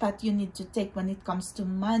 Which path you need to take when it comes to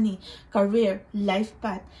money, career, life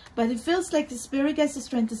path. But it feels like the Spirit Guide is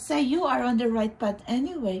trying to say you are on the right path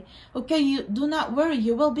anyway. Okay, you do not worry.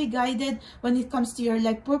 You will be guided when it comes to your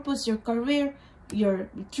life purpose, your career, your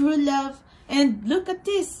true love. And look at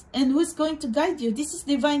this. And who's going to guide you? This is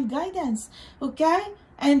divine guidance. Okay?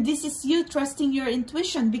 And this is you trusting your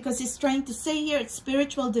intuition, because it's trying to say here it's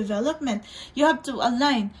spiritual development. You have to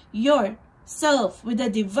align your self with the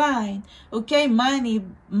divine, okay? Money,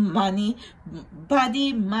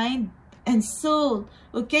 body, mind, and soul,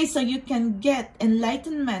 okay? So you can get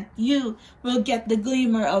enlightenment. You will get the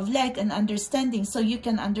glimmer of light and understanding, so you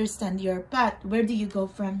can understand your path. Where do you go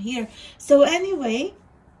from here? So anyway,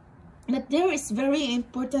 but there is very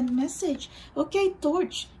important message, okay?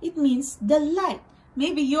 Torch, it means the light.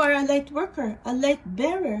 Maybe you are a light worker, a light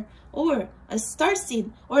bearer, or a starseed,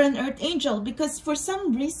 or an earth angel, because for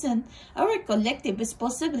some reason our collective is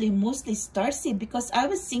possibly mostly starseed, because I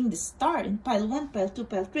was seeing the star in pile 1, pile 2,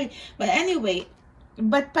 pile 3. But anyway,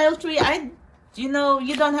 but pile 3, you know,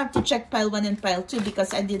 you don't have to check pile 1 and pile 2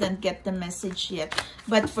 because I didn't get the message yet.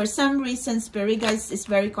 But for some reason, Spirit Guides is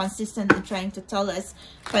very consistent in trying to tell us,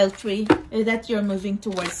 pile 3, that you're moving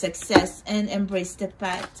towards success and embrace the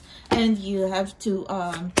path. And you have to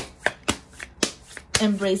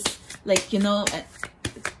embrace, like, you know,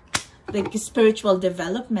 like spiritual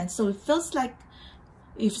development. So it feels like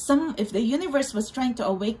if the universe was trying to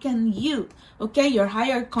awaken you, okay, your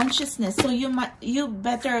higher consciousness, so you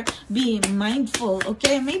better be mindful,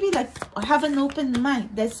 okay? Maybe like have an open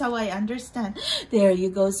mind. That's how I understand. There you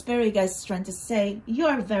go. Spirit Guides is trying to say you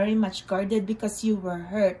are very much guarded because you were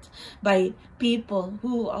hurt by people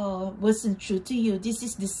who wasn't true to you. This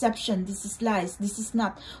is deception. This is lies. This is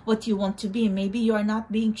not what you want to be. Maybe you are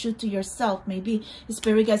not being true to yourself. Maybe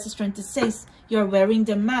Spirit Guides is trying to say you're wearing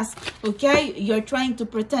the mask, okay? You're trying to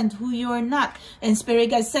pretend who you are not. And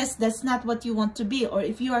Spirit Guide says that's not what you want to be. Or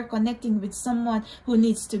if you are connecting with someone who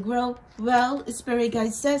needs to grow, well, Spirit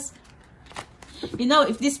Guide says, you know,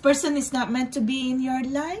 if this person is not meant to be in your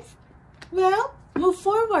life, well, move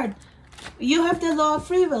forward. You have the law of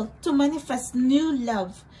free will to manifest new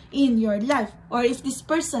love in your life. Or if this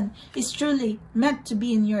person is truly meant to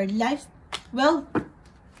be in your life, well,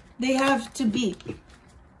 they have to be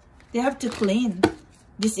They have to clean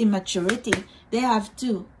this immaturity. They have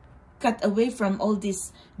to cut away from all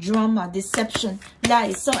this drama, deception,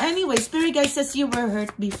 lies. So anyway, Spirit Guide says you were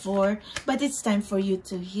hurt before, but it's time for you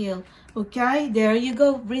to heal. Okay, there you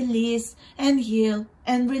go. Release and heal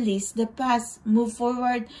and release the past. Move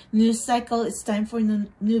forward. New cycle. It's time for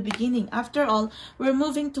new beginning. After all, we're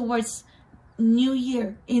moving towards new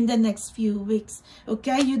year in the next few weeks.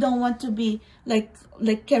 Okay, you don't want to be like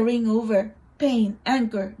carrying over pain,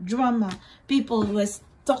 anger, drama, people who is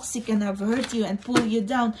toxic and have hurt you and pull you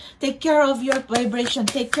down. Take care of your vibration.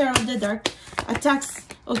 Take care of the dark attacks.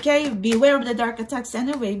 Okay, beware of the dark attacks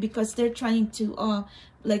anyway, because they're trying to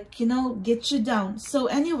like, you know, get you down. So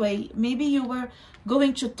anyway, maybe you were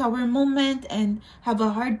going through tower moment and have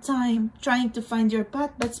a hard time trying to find your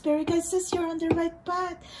path, but Spirit Guide says you're on the right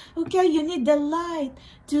path. Okay, you need the light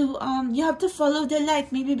to you have to follow the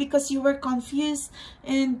light, maybe because you were confused,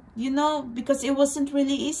 and you know, because it wasn't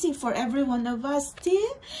really easy for every one of us.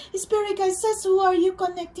 Still, Spirit Guide says, who are you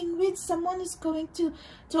connecting with? Someone is going to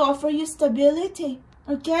offer you stability.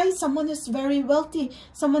 Okay, someone who's very wealthy,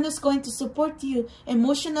 someone who's going to support you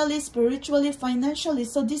emotionally, spiritually, financially.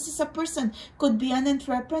 So this is a person, could be an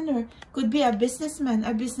entrepreneur, could be a businessman,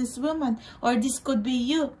 a businesswoman, or this could be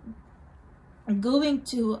you going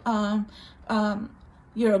to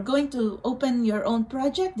you're going to open your own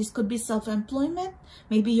project. This could be self-employment.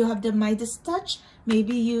 Maybe you have the Midas touch.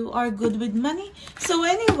 Maybe you are good with money. So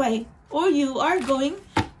anyway, or you are going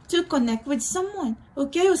to connect with someone,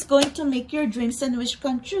 okay, who's going to make your dreams and wish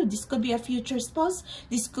come true. This could be a future spouse.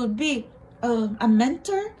 This could be a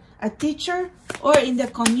mentor, a teacher, or in the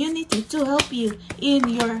community to help you in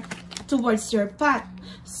your towards your path.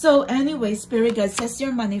 So anyway, Spirit Guide says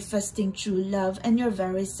you're manifesting true love, and you're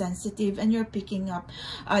very sensitive, and you're picking up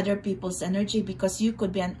other people's energy, because you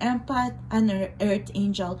could be an empath and an earth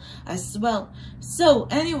angel as well. So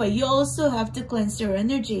anyway, you also have to cleanse your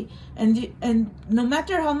energy, and no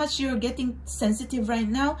matter how much you're getting sensitive right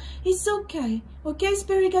now, it's okay. Okay,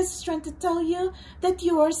 Spirit Guide is trying to tell you that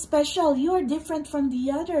you are special. You are different from the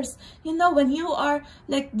others. You know, when you are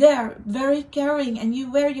like there, very caring, and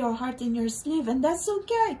you wear your heart in your sleeve, and that's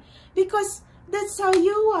okay, because that's how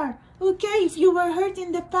you are. Okay, if you were hurt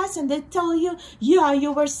in the past and they tell you, yeah,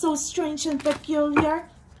 you were so strange and peculiar,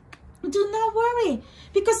 do not worry,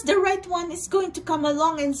 because the right one is going to come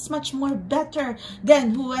along, and it's much more better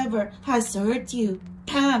than whoever has hurt you.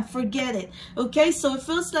 Bam, forget it. Okay, so it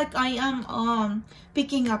feels like I am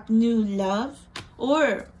picking up new love,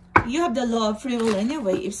 or you have the law of free will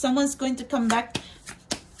anyway. If someone's going to come back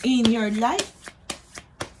in your life,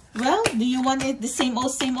 well, do you want it the same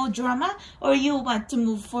old drama, or you want to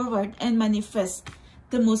move forward and manifest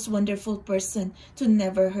the most wonderful person to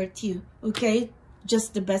never hurt you? Okay,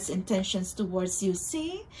 just the best intentions towards you.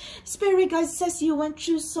 See, Spirit Guide says you went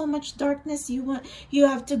through so much darkness. You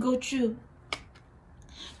have to go through.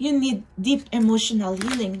 You need deep emotional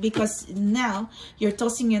healing, because now you're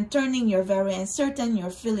tossing and turning, you're very uncertain, you're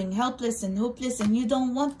feeling helpless and hopeless, and you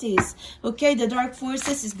don't want this. Okay, the dark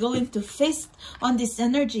forces is going to feast on this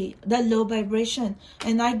energy, the low vibration.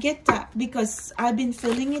 And I get that, because I've been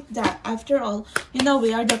feeling it, that after all, you know,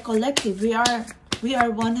 we are the collective. We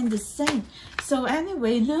are one and the same. So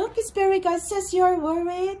anyway, look, Spirit Guide says you're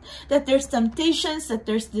worried that there's temptations, that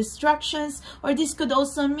there's distractions, or this could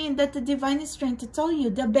also mean that the divine is trying to tell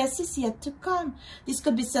you the best is yet to come. This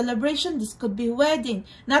could be celebration, this could be wedding,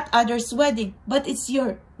 not others' wedding, but it's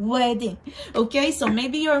your wedding. Okay, so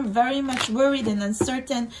maybe you're very much worried and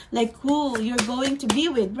uncertain, like who you're going to be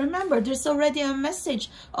with. Remember, there's already a message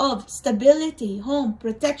of stability, home,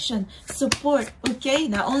 protection, support. Okay,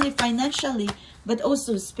 not only financially, but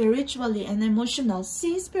also spiritually and emotional.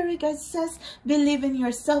 See, Spirit Guide says, believe in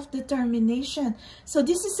your self-determination. So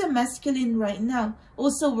this is a masculine right now,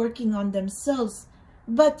 also working on themselves.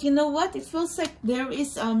 But you know what? It feels like there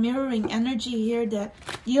is a mirroring energy here, that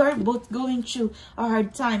you are both going through a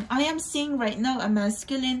hard time. I am seeing right now a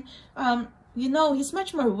masculine, you know, he's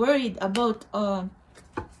much more worried about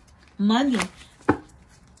money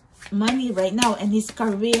right now, and his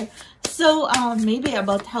career. So maybe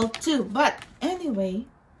about health too. But anyway,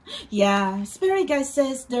 yeah, Spirit Guide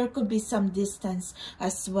says there could be some distance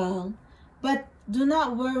as well. But do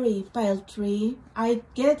not worry, pile 3. I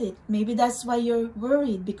get it. Maybe that's why you're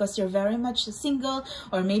worried, because you're very much single,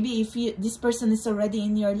 or maybe if this person is already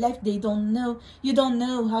in your life, they don't know, you don't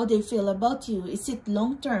know how they feel about you. Is it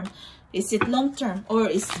long term? Is it long term, or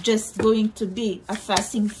is just going to be a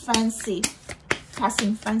passing fancy,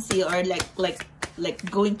 or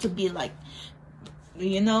like going to be like,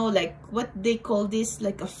 you know, like what they call this,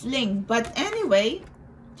 like a fling. But anyway,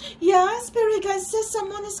 Yeah, Spirit guide says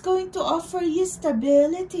someone is going to offer you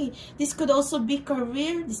stability. This could also be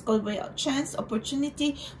career, this could be a chance,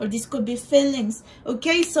 opportunity, or this could be feelings.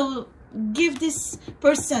 Okay, so give this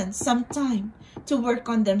person some time to work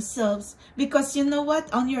on themselves. Because you know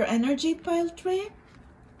what? On your energy pile tree,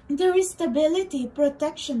 there is stability,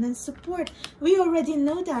 protection, and support. We already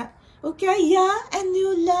know that. Okay, yeah, and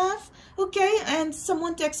new love. Okay, and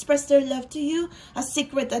someone to express their love to you, a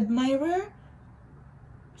secret admirer,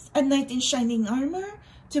 a knight in shining armor,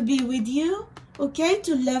 to be with you, okay,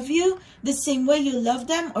 to love you the same way you love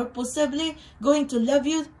them, or possibly going to love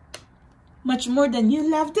you much more than you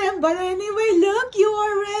love them. But anyway, look, you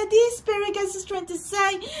are ready. Spirit guides is trying to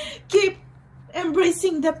say, keep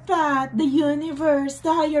embracing the path. The universe,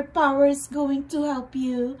 the higher power is going to help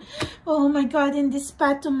you. Oh my God, in this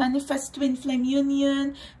path to manifest twin flame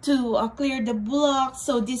union, to clear the block.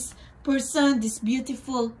 So this person, this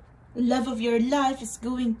beautiful love of your life is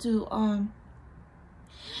going to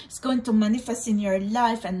manifest in your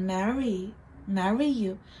life and marry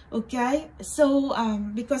you. Okay, so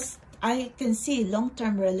because I can see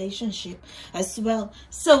long-term relationship as well.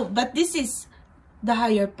 So but this is the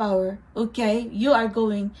higher power. Okay, you are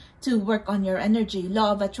going to work on your energy,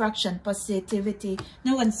 law of attraction, positivity.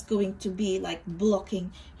 No one's going to be like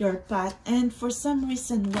blocking your path. And for some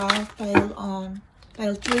reason, wow,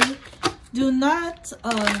 pile 3, do not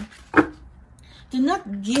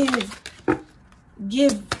give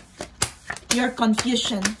your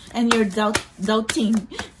confusion and your doubting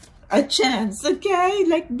a chance. Okay,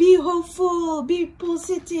 like be hopeful, be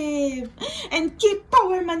positive, and keep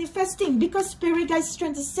power manifesting. Because Spirit guides is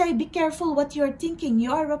trying to say, be careful what you're thinking.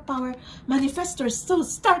 You are a power manifestor, so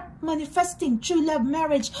start manifesting true love,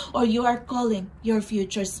 marriage, or you are calling your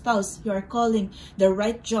future spouse, you are calling the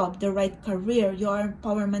right job, the right career. You are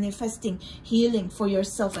power manifesting healing for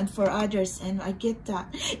yourself and for others. And I get that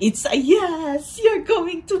it's a yes, you're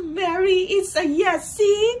going to marry. It's a yes.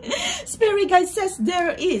 See, Spirit guide says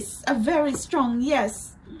there is a very strong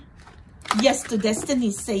yes. Yes to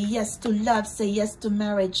destiny. Say yes to love. Say yes to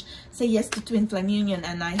marriage. Say yes to twin flame union.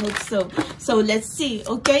 And I hope so. So let's see.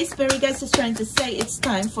 Okay, Spirit guides is trying to say it's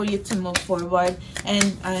time for you to move forward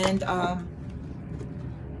and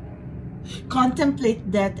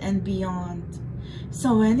contemplate that and beyond.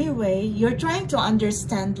 So anyway, you're trying to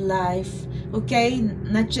understand life, okay?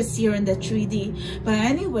 Not just here in the 3D. But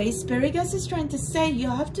anyway, Spirit guides is trying to say you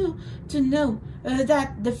have to know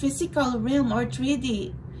that the physical realm or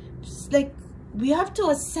 3D, like, we have to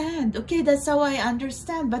ascend. Okay, that's how I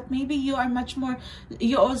understand. But maybe you are much more,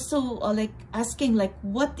 you're also like asking like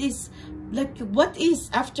what is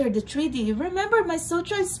after the 3D. Remember, my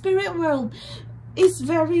social spirit world is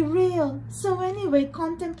very real. So anyway,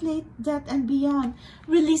 contemplate that and beyond.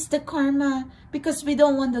 Release the karma, because we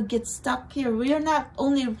don't want to get stuck here. We are not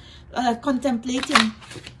only contemplating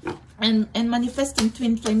and manifesting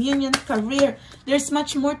twin flame union, career. There's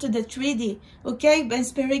much more to the 3D. Okay, and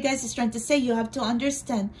Spirit guides is trying to say you have to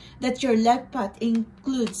understand that your life path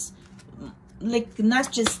includes, like,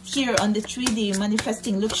 not just here on the 3D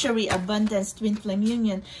manifesting luxury, abundance, twin flame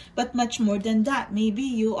union, but much more than that. Maybe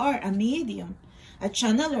you are a medium, a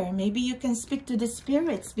channeler. Maybe you can speak to the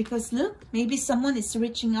spirits, because look, maybe someone is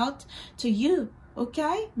reaching out to you.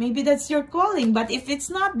 Okay, maybe that's your calling. But if it's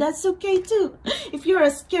not, that's okay too, if you're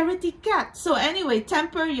a scaredy cat. So anyway,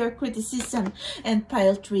 temper your criticism. And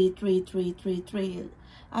pile 3.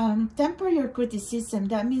 Temper your criticism.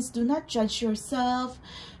 That means do not judge yourself.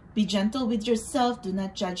 Be gentle with yourself. Do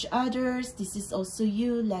not judge others. This is also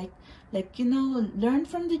you. Like you know, learn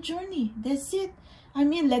from the journey. That's it. I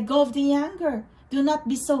mean, let go of the anger. Do not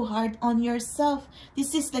be so hard on yourself.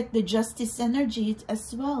 This is like the justice energy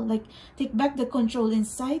as well. Like, take back the control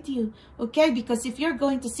inside you. Okay? Because if you're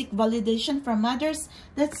going to seek validation from others,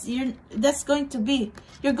 that's going to be,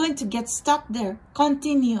 you're going to get stuck there.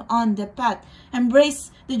 Continue on the path.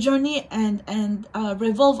 Embrace the journey and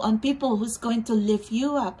revolve on people who's going to lift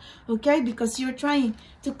you up. Okay? Because you're trying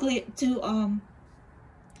to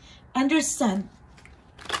understand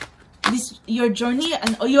your journey,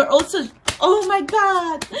 and you're also, oh my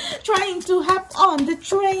God, trying to hop on the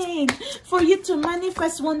train for you to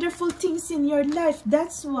manifest wonderful things in your life.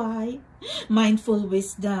 That's why mindful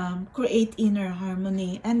wisdom, create inner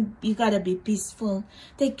harmony, and you gotta be peaceful.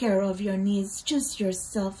 Take care of your needs. Choose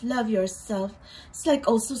yourself. Love yourself. It's like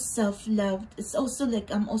also self-love. It's also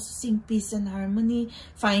like I'm also seeing peace and harmony.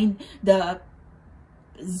 Find the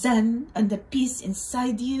zen and the peace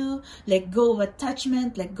inside you. Let go of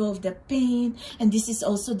attachment, let go of the pain. And this is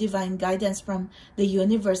also divine guidance from the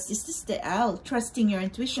universe. This is the owl, trusting your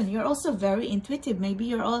intuition. You're also very intuitive. Maybe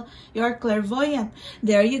you're clairvoyant.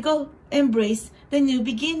 There you go. Embrace the new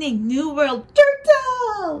beginning, new world.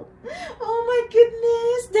 Turtle! Oh my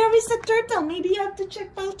goodness, there is a turtle. Maybe you have to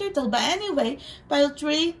check pile turtle. But anyway, pile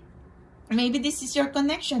 3, maybe this is your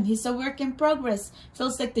connection. He's a work in progress.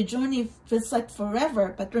 Feels like the journey feels like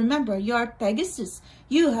forever. But remember, you are Pegasus.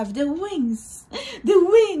 You have the wings. The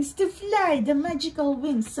wings to fly, the magical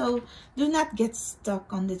wings. So do not get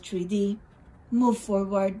stuck on the 3D. Move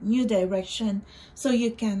forward, new direction. So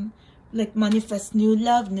you can like manifest new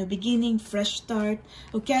love, new beginning, fresh start.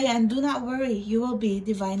 Okay, and do not worry. You will be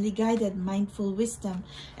divinely guided, mindful wisdom.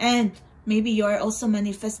 And maybe you are also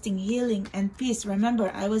manifesting healing and peace.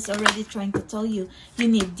 Remember, I was already trying to tell you, you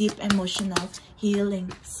need deep emotional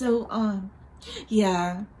healing. So,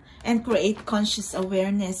 yeah. And create conscious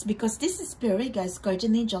awareness. Because this is Spirit, guys,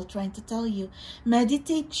 Guardian Angel trying to tell you.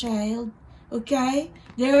 Meditate, child. Okay?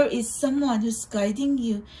 There is someone who's guiding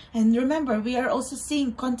you. And remember, we are also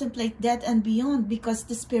seeing contemplate death and beyond, because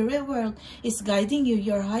the spirit world is guiding you,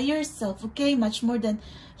 your higher self, okay? Much more than,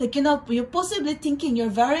 like, you know, you're possibly thinking you're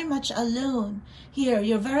very much alone here.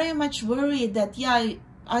 You're very much worried that, yeah,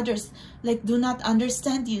 others, like, do not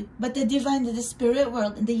understand you. But the divine, the spirit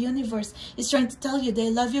world, and the universe is trying to tell you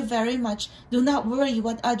they love you very much. Do not worry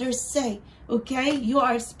what others say. Okay, you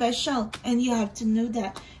are special and you have to know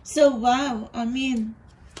that. So, wow, I mean,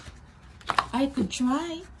 I could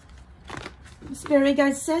try. Spirit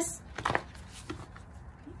guide says,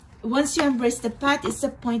 once you embrace the path, it's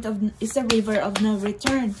a river of no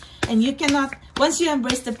return. And you cannot, once you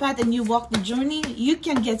embrace the path and you walk the journey, you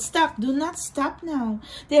can get stuck. Do not stop now.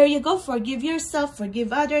 There you go. Forgive yourself,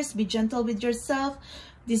 forgive others, be gentle with yourself.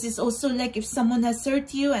 This is also like if someone has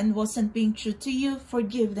hurt you and wasn't being true to you,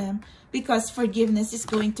 forgive them. Because forgiveness is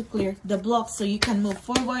going to clear the blocks so you can move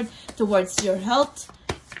forward towards your health,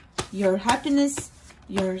 your happiness,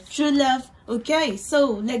 your true love. Okay,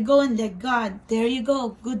 so let go and let God. There you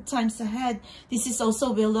go. Good times ahead. This is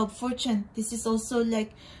also wheel of fortune. This is also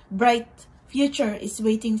like bright future is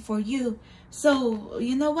waiting for you. So,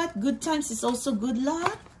 you know what? Good times is also good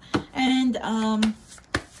luck. And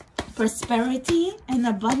prosperity and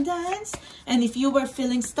abundance. And if you were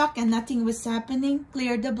feeling stuck and nothing was happening,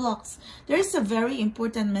 clear the blocks. There is a very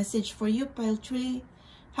important message for you, pile 3.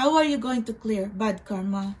 How are you going to clear bad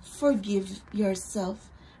karma? Forgive yourself.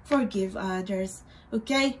 Forgive others.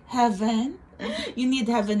 Okay? Heaven. You need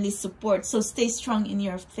heavenly support. So stay strong in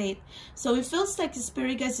your faith. So it feels like the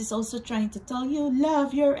Spirit guys is also trying to tell you,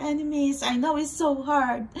 love your enemies. I know it's so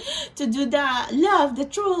hard to do that. Love the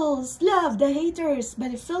trolls. Love the haters.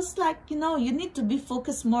 But it feels like, you know, you need to be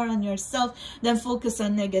focused more on yourself than focus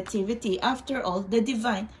on negativity. After all, the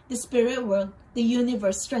divine, the spirit world, the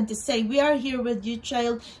universe trying to say, we are here with you,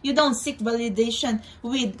 child. You don't seek validation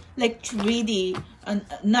with like 3D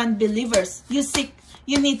non-believers.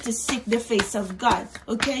 You need to seek the face of God.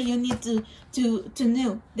 Okay, you need to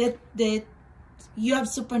know that you have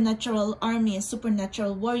supernatural army and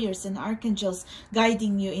supernatural warriors and archangels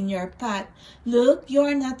guiding you in your path. Look, you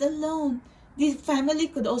are not alone. The family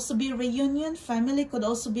could also be reunion. Family could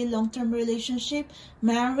also be long-term relationship,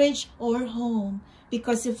 marriage, or home.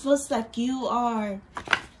 Because it feels like you are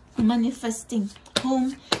manifesting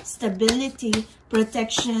home, stability,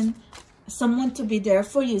 protection, someone to be there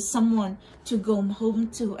for you, someone to go home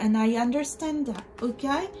to. And I understand that,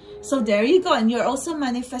 okay? So there you go. And you're also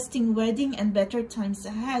manifesting wedding and better times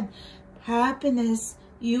ahead. Happiness.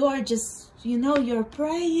 You are just, you know, you're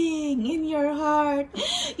praying in your heart.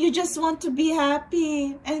 You just want to be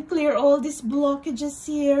happy and clear all these blockages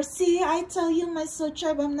here. See, I tell you, my soul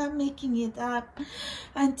tribe, I'm not making it up.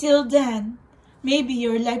 Until then, maybe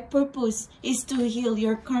your life purpose is to heal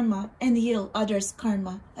your karma and heal others'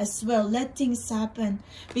 karma as well. Let things happen,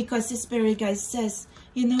 because the Spirit guide says,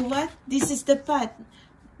 you know what? This is the path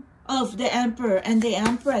of the Emperor and the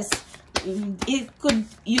Empress. It could,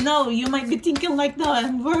 you know, you might be thinking like, no,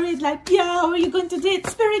 I'm worried, like, yeah, how are you going to do it?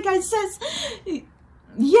 Spirit guide says,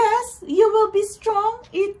 yes, you will be strong.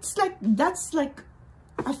 It's like, that's like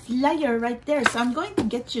a flyer right there. So I'm going to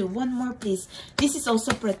get you one more, please. This is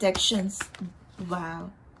also protections.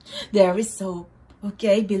 Wow, there is hope.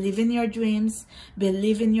 Okay, believe in your dreams,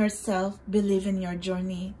 believe in yourself, believe in your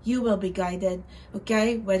journey. You will be guided.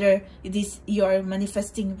 Okay, whether it is you're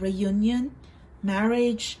manifesting reunion,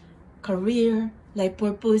 marriage, career, life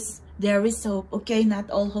purpose, there is hope. Okay, not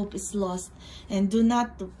all hope is lost. And do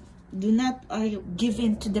not give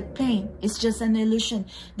in to the pain. It's just an illusion.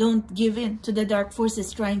 Don't give in to the dark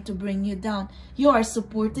forces trying to bring you down. You are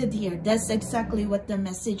supported here. That's exactly what the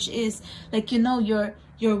message is. Like, you know, your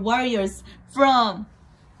warriors from,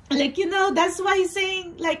 like, you know, that's why he's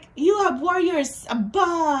saying, like, you have warriors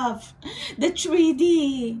above the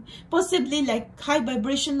 3D, possibly like high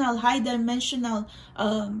vibrational, high dimensional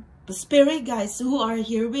spirit guys who are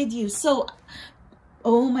here with you. So,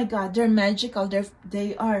 oh my God, they're magical.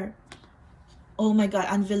 They are, oh my God,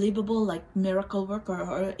 unbelievable, like miracle worker.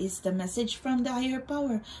 Or is the message from the higher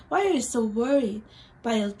power? Why are you so worried?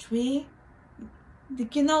 Pile 3,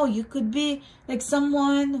 like, you know, you could be like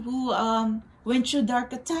someone who went through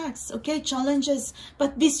dark attacks, okay, challenges,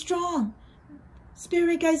 but be strong.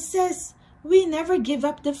 Spirit guide says, we never give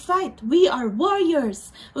up the fight. We are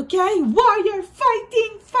warriors, okay? Warrior,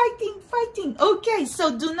 fighting, fighting, fighting. Okay,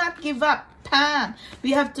 so do not give up. Pam.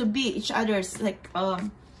 We have to be each other's, like,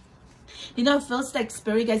 you know, it feels like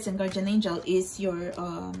spirit guides and guardian angel is your,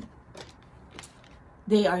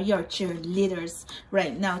 they are your cheerleaders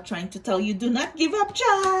right now, trying to tell you, do not give up,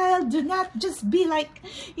 child. Do not just be like,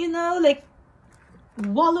 you know, like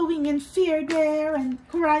wallowing in fear there and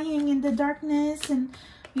crying in the darkness and,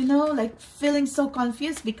 you know, like feeling so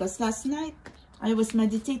confused. Because last night I was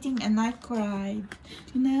meditating and I cried,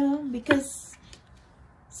 you know, because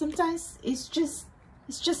sometimes it's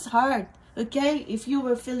just hard, okay, if you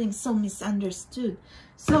were feeling so misunderstood.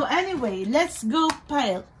 So anyway, let's go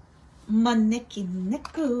pile Maneki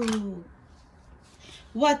Neko.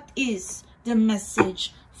 What is the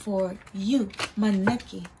message for you,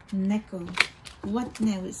 Maneki Neko? What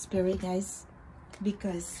now, spirit guys?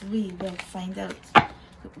 Because we will find out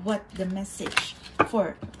what the message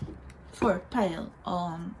for pile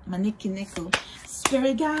Maneki Neko.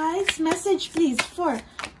 Spirit guys, message please for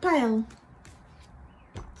pile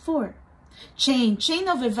 4. Chain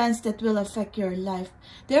of events that will affect your life.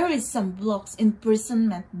 There is some blocks,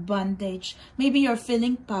 imprisonment, bondage. Maybe you're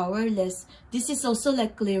feeling powerless. This is also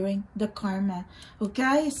like clearing the karma.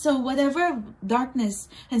 Okay? So whatever darkness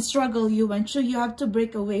and struggle you went through, you have to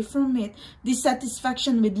break away from it.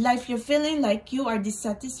 Dissatisfaction with life. You're feeling like you are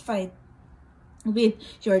dissatisfied with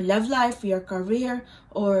your love life, your career,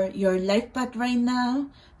 or your life path right now,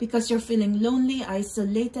 because you're feeling lonely,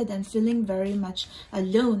 isolated, and feeling very much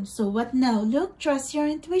alone. So what now? Look, trust your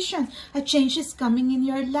intuition. A change is coming in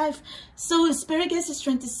your life. So spirit guide is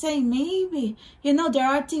trying to say, maybe, you know, there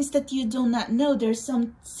are things that you do not know. There's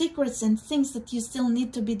some secrets and things that you still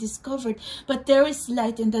need to be discovered. But there is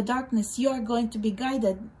light in the darkness. You are going to be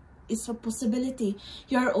guided. It's a possibility.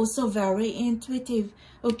 You're also very intuitive,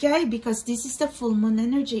 okay? Because this is the full moon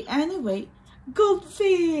energy. Anyway,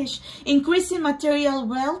 goldfish, increasing material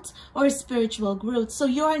wealth or spiritual growth. So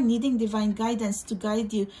you are needing divine guidance to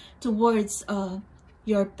guide you towards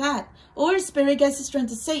your path. Or spirit guide is trying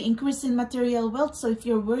to say increasing material wealth. So if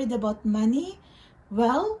you're worried about money,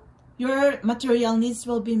 well, your material needs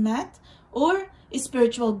will be met. Or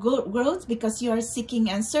spiritual growth because you are seeking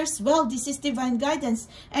answers. Well, this is divine guidance,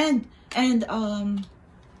 and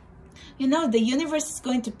you know, the universe is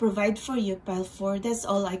going to provide for you, pile 4. That's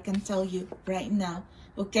all I can tell you right now,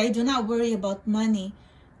 okay? Do not worry about money,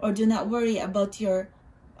 or do not worry about your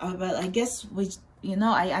well, I guess, which, you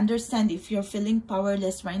know, I understand if you're feeling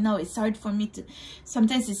powerless right now. It's hard for me to,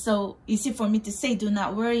 sometimes it's so easy for me to say do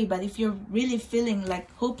not worry, but if you're really feeling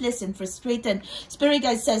like hopeless and frustrated, spirit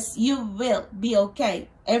guide says you will be okay.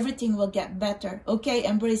 Everything will get better, okay?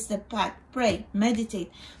 Embrace the path, pray,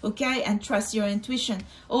 meditate, okay? And trust your intuition.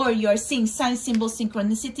 Or you're seeing signs, symbols,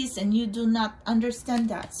 synchronicities, and you do not understand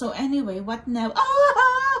that. So anyway, what now?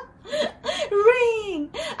 Ring!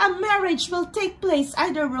 A marriage will take place,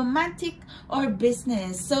 either romantic or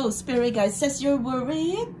business. So spirit guide says you're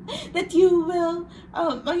worried that you will,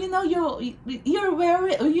 you know, you're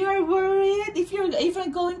worried if you're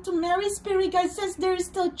even going to marry. Spirit guide says there is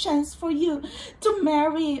still chance for you to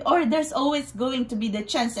marry, or there's always going to be the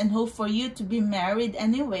chance and hope for you to be married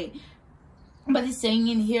anyway. But it's saying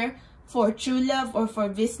in here for true love or for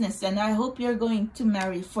business, and I hope you're going to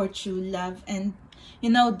marry for true love. And you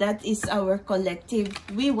know, that is our collective.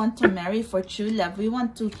 We want to marry for true love. We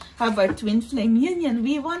want to have our twin flame union.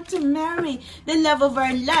 We want to marry the love of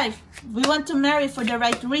our life. We want to marry for the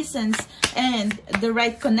right reasons and the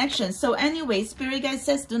right connection. So anyway, spirit guide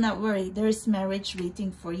says do not worry. There is marriage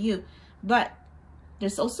waiting for you. But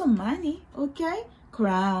there's also money, okay?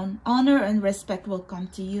 Crown, honor, and respect will come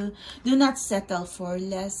to you. Do not settle for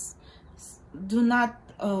less. Do not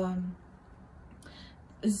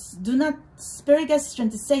spirit guide is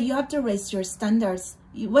trying to say you have to raise your standards.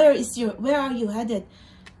 Where are you headed?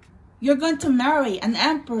 You're going to marry an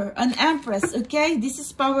emperor, an empress, okay? This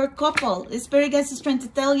is power couple. The Spirit guys is trying to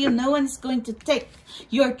tell you no one is going to take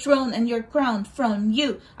your throne and your crown from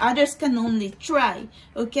you. Others can only try,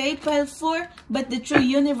 okay? Pile 4, but the true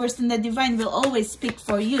universe and the divine will always speak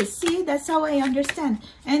for you. See, that's how I understand.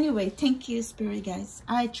 Anyway, thank you, Spirit guys.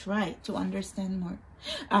 I try to understand more.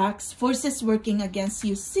 Forces working against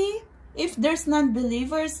you. See, if there's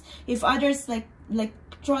non-believers, if others like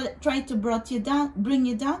try to bring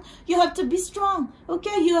you down, you have to be strong,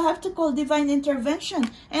 okay? You have to call divine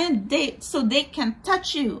intervention, and so they can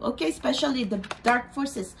touch you, okay? Especially the dark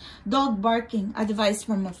forces. Dog barking, advice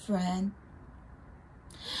from a friend.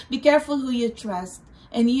 Be careful who you trust,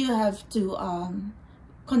 and you have to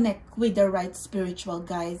connect with the right spiritual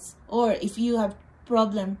guides. Or if you have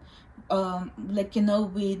problem like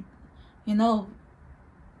with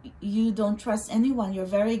you don't trust anyone, you're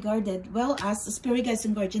very guarded, well, ask the Spirit guides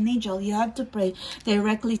and guardian angel. You have to pray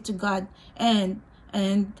directly to God and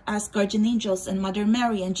ask guardian angels and Mother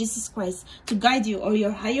Mary and Jesus Christ to guide you, or your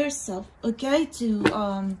higher self, okay, to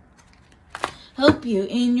help you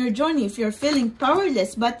in your journey if you're feeling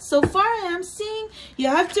powerless. But so far I am seeing you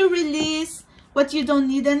have to release what you don't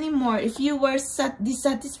need anymore. If you were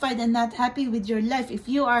dissatisfied and not happy with your life, if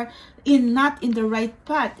you are not in the right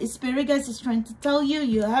path, Spirit guys is trying to tell you,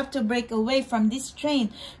 you have to break away from this train,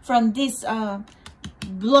 from these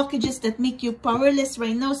blockages that make you powerless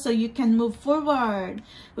right now, so you can move forward,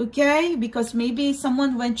 okay? Because maybe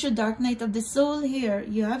someone went through dark night of the soul here.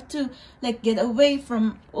 You have to get away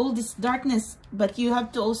from all this darkness, but you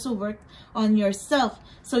have to also work on yourself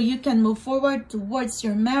so you can move forward towards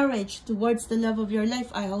your marriage, towards the love of your life.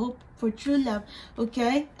 I hope for true love,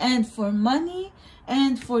 okay? And for money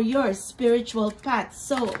and for your spiritual path.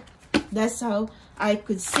 So that's how I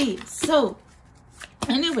could see. So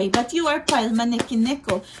anyway, but you are pile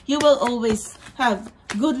manekineko. You will always have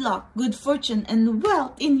good luck, good fortune, and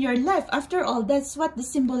wealth in your life. After all, that's what the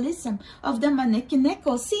symbolism of the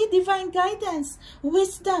manekineko. See, divine guidance,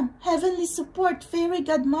 wisdom, heavenly support, fairy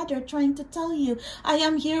godmother trying to tell you, I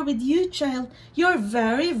am here with you, child. You're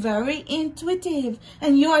very, very intuitive,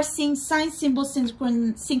 and you are seeing signs, symbols,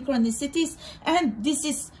 synchronicities, and this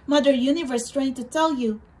is Mother Universe trying to tell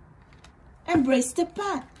you, embrace the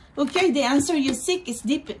path. Okay, the answer you seek is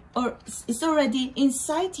deep, or is already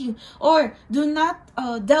inside you. Or do not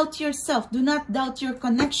doubt yourself. Do not doubt your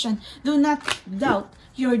connection. Do not doubt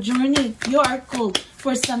your journey. You are called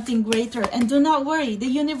for something greater. And do not worry. The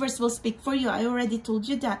universe will speak for you. I already told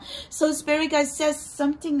you that. So Spirit guide says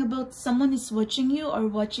something about someone is watching you, or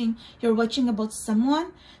you're watching about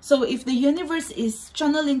someone. So if the universe is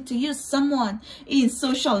channeling to you someone in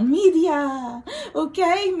social media,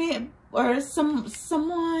 okay, or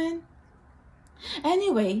someone.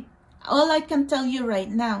 Anyway, all I can tell you right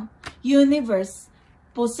now, universe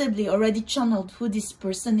possibly already channeled who this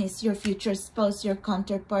person is, your future spouse, your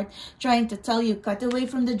counterpart, trying to tell you, cut away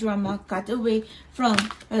from the drama, cut away from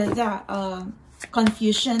the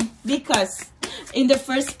confusion, because in the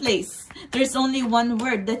first place, there's only one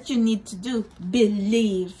word that you need to do: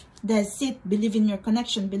 believe. That's it. Believe in your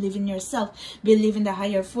connection. Believe in yourself. Believe in the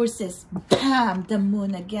higher forces. Bam! The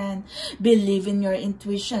moon again. Believe in your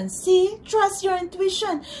intuition. See? Trust your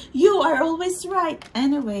intuition. You are always right.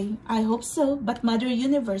 Anyway, I hope so. But Mother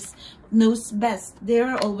Universe knows best. They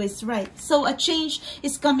are always right. So a change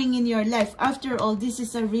is coming in your life. After all, this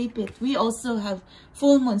is a repeat. We also have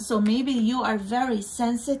full moon. So maybe you are very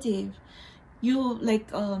sensitive. You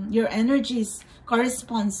your energies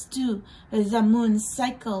corresponds to the moon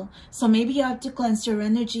cycle, so maybe you have to cleanse your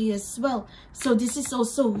energy as well. So this is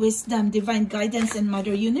also wisdom, divine guidance, and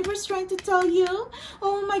Mother Universe trying to tell you,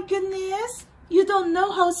 oh my goodness, you don't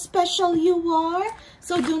know how special you are.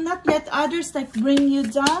 So do not let others bring you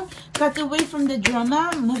down. Cut away from the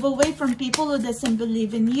drama. Move away from people who doesn't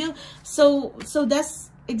believe in you. So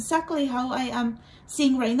that's exactly how I am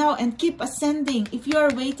seeing right now. And keep ascending. If you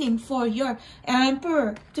are waiting for your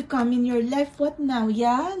emperor to come in your life, what now?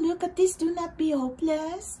 Yeah, look at this. Do not be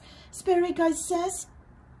hopeless. Spirit guide says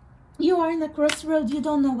you are in a crossroad. You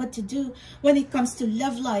don't know what to do when it comes to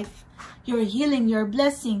love life, your healing, your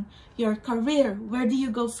blessing, your career. Where do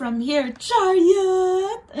you go from here?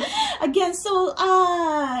 Chariot! Against all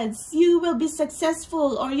odds, you will be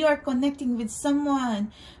successful, or you are connecting with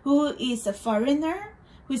someone who is a foreigner,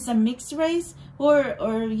 who is a mixed race,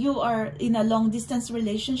 or you are in a long distance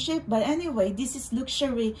relationship. But anyway, this is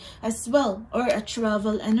luxury as well, or a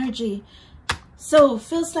travel energy. So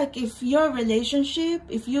feels like if your relationship,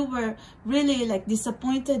 if you were really like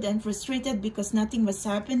disappointed and frustrated because nothing was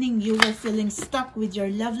happening, you were feeling stuck with your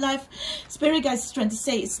love life, Spirit guys is trying to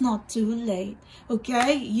say it's not too late.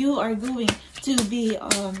 Okay, you are going to be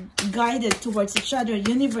guided towards each other.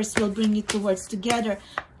 Universe will bring you towards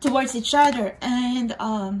each other.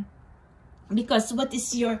 And because what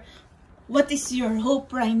is your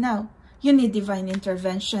hope right now? You need divine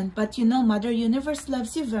intervention. But you know, Mother Universe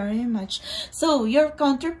loves you very much. So your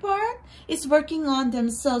counterpart is working on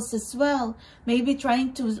themselves as well. Maybe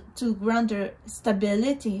trying to ground their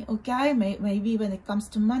stability, okay? Maybe when it comes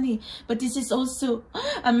to money. But this is also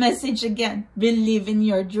a message again. Believe in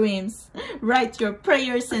your dreams. Write your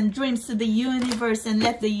prayers and dreams to the universe and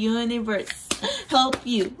let the universe help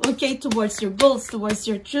you, okay, towards your goals, towards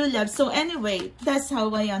your true love. So anyway, that's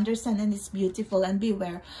how I understand, and it's beautiful. And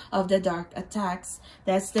beware of the dark attacks.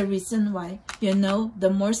 That's the reason why, you know,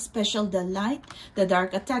 the more special the light, the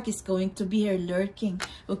dark attack is going to be here lurking,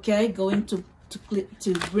 okay, going to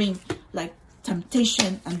bring like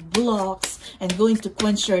temptation and blocks, and going to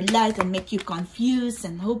quench your light and make you confused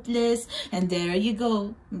and hopeless. And there you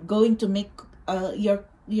go, going to make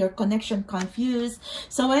your connection confused.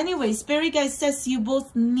 So anyway, Spirit guide says you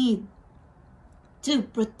both need to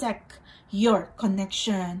protect your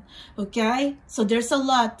connection, okay? So there's a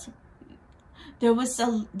lot, there's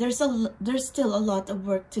still a lot of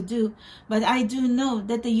work to do, but I do know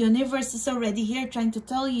that the universe is already here trying to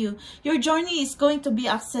tell you your journey is going to be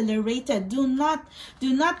accelerated. Do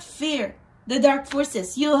not fear the dark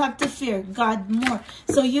forces. You have to fear God more.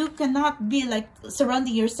 So you cannot be like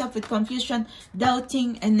surrounding yourself with confusion,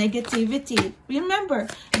 doubting, and negativity. Remember,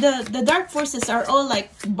 the dark forces are all like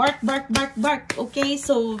bark, bark, bark, bark. Okay,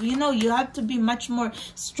 so you know you have to be much more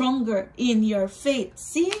stronger in your faith.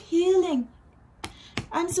 See, healing.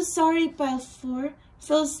 I'm so sorry, Pile 4.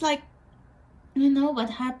 Feels like, you know what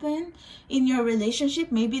happened in your relationship.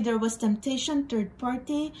 Maybe there was temptation, third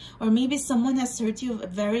party, or maybe someone has hurt you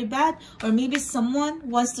very bad, or maybe someone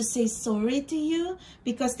wants to say sorry to you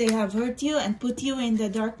because they have hurt you and put you in the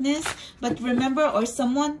darkness. But remember, or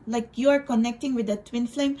someone like you are connecting with a twin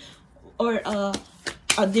flame, or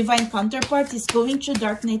a divine counterpart is going through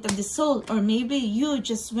dark night of the soul, or maybe you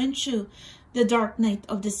just went through the dark night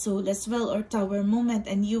of the soul as well, or tower moment,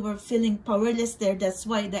 and you were feeling powerless there. That's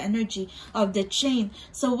why the energy of the chain.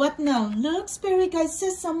 So what now? Look, Spirit guide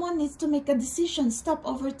says someone needs to make a decision. Stop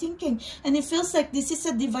overthinking. And it feels like this is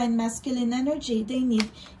a divine masculine energy. They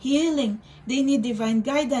need healing. They need divine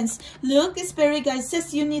guidance. Look, Spirit guide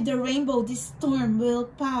says you need the rainbow. This storm will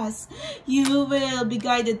pass. You will be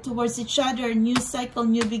guided towards each other. New cycle,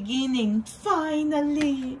 new beginning.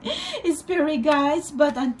 Finally, Spirit guides.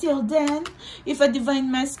 But until then, if a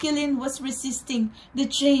divine masculine was resisting the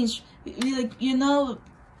change, like, you know,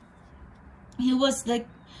 he was like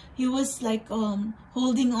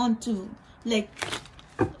holding on to like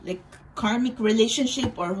karmic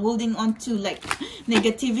relationship, or holding on to like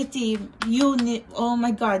negativity. You need, oh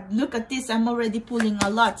my God, look at this, I'm already pulling a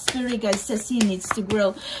lot. Spirit guide says he needs to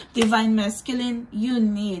grow. Divine masculine, you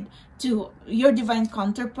need to, your divine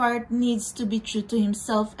counterpart needs to be true to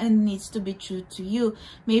himself and needs to be true to you.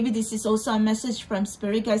 Maybe this is also a message from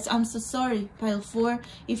Spirit guys. I'm so sorry, Pile 4,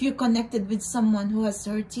 if you connected with someone who has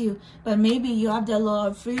hurt you, but maybe you have the law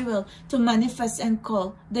of free will to manifest and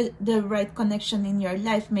call the right connection in your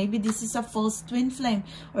life. Maybe this is a false twin flame,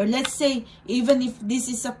 or let's say even if this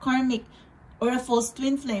is a karmic or a false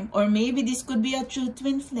twin flame, or maybe this could be a true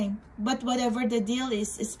twin flame. But whatever the deal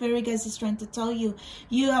is, Spirit guys is trying to tell you,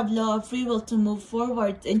 you have law of free will to move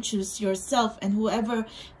forward and choose yourself. And whoever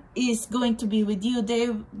is going to be with you,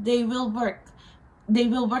 they will work. They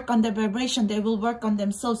will work on the vibration. They will work on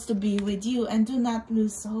themselves to be with you. And do not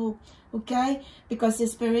lose hope, okay? Because the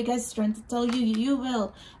Spirit guys is trying to tell you, you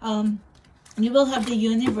will have the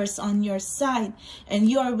universe on your side, and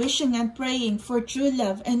you are wishing and praying for true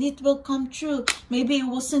love, and it will come true. Maybe it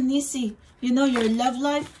wasn't easy, you know, your love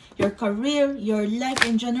life, your career, your life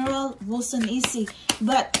in general wasn't easy.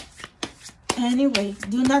 But anyway,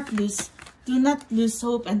 do not lose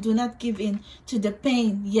hope, and do not give in to the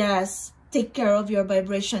pain. Yes, take care of your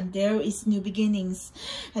vibration. There is new beginnings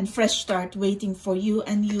and fresh start waiting for you,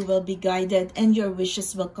 and you will be guided, and your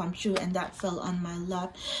wishes will come true. And that fell on my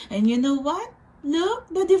lap. And you know what? Look,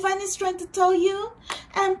 the divine is trying to tell you,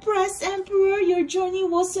 Empress, Emperor, your journey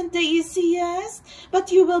wasn't the easiest,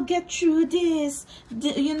 but you will get through this.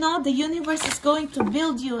 You know, the universe is going to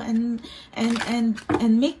build you and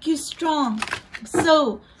make you strong.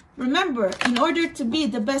 So remember, in order to be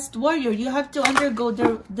the best warrior, you have to undergo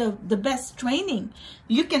the best training.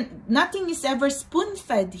 You can, nothing is ever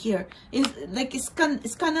spoon-fed here. It's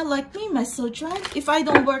kind of like me, my soul tribe. If I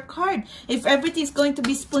don't work hard, if everything's going to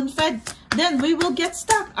be spoon-fed, then we will get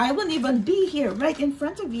stuck. I won't even be here right in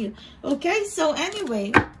front of you. Okay, so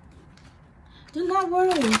anyway, do not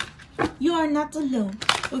worry. You are not alone.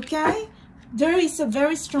 Okay, there is a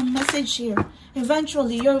very strong message here.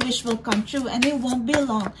 Eventually, your wish will come true, and it won't be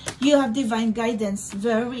long. You have divine guidance.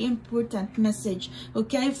 Very important message,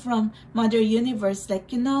 okay, from Mother Universe.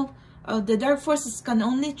 Like, you know, the dark forces can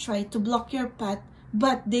only try to block your path,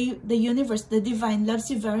 but the universe, the divine, loves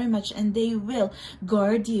you very much, and they will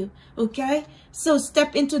guard you, okay? So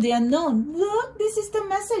step into the unknown. Look, this is the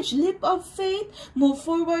message. Leap of faith. Move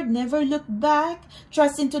forward. Never look back.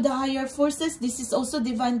 Trust into the higher forces. This is also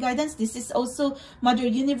divine guidance. This is also Mother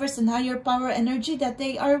Universe and higher power energy, that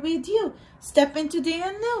they are with you. Step into the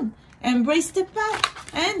unknown. Embrace the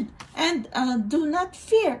path. And do not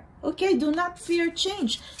fear. Okay? Do not fear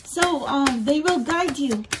change. So they will guide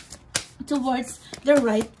you towards the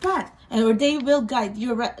right path, or they will guide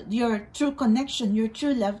your true connection, your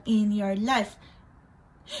true love in your life.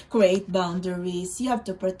 Create boundaries. You have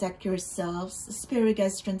to protect yourselves. Spirit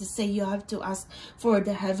guys trying to say you have to ask for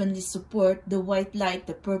the heavenly support, the white light,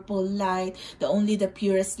 the purple light, only the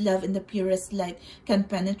purest love and the purest light can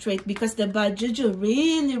penetrate, because the bad juju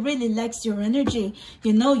really likes your energy.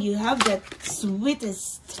 You know, you have that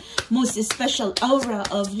sweetest, most special aura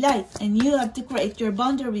of light, and you have to create your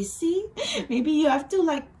boundaries. See, maybe you have to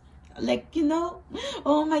like, you know,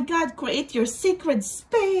 oh my God, create your sacred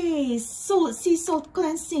space. So sea salt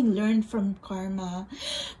cleansing, learn from karma.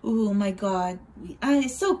 Oh my God,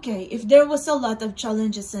 it's okay if there was a lot of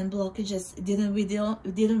challenges and blockages. Didn't we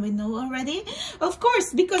know already? Of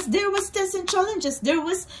course, because there was tests and challenges. There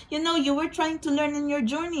was, you know, you were trying to learn in your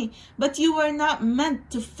journey, but you were not meant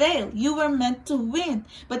to fail. You were meant to win.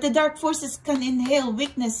 But the dark forces can inhale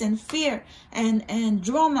weakness and fear and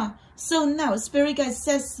drama. So now, Spirit Guide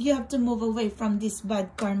says you have to move away from this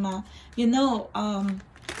bad karma. You know,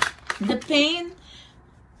 the pain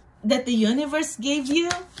that the universe gave you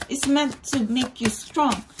is meant to make you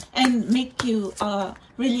strong and make you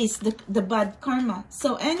release the bad karma.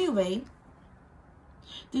 So anyway,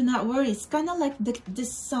 do not worry. It's kind of like the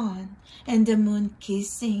sun and the moon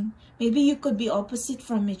kissing. Maybe you could be opposite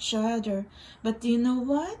from each other. But you know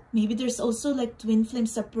what? Maybe there's also like twin flame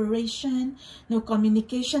separation, no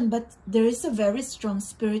communication. But there is a very strong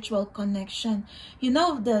spiritual connection. You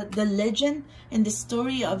know, the legend and the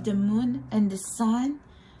story of the moon and the sun.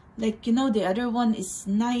 Like, you know, the other one is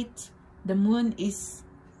night. The moon is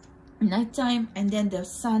nighttime, and then the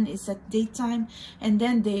sun is at daytime, and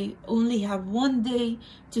then they only have one day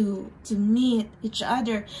to meet each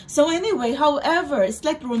other. So anyway, however, it's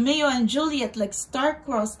like Romeo and Juliet, like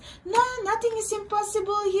star-crossed. No, nothing is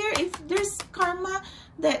impossible here. If there's karma,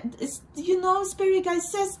 that is, you know, Spirit Guide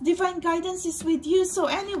says divine guidance is with you. So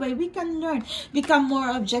anyway, we can learn, become more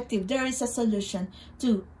objective. There is a solution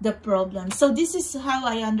to the problem. So this is how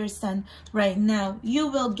I understand right now. You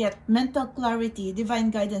will get mental clarity,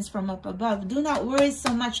 divine guidance from up above. Do not worry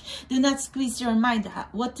so much. Do not squeeze your mind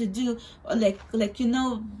what to do. Like you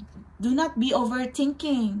know, do not be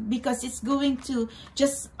overthinking, because it's going to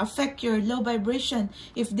just affect your low vibration.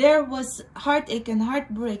 If there was heartache and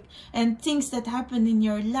heartbreak and things that happen in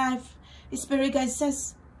your life, Spirit Guide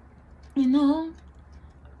says, you know,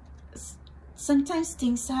 sometimes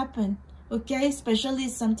things happen, okay? Especially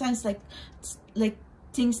sometimes like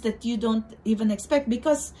things that you don't even expect,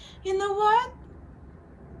 because you know what?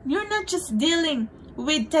 You're not just dealing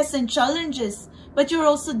with tests and challenges, but you're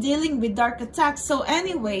also dealing with dark attacks. So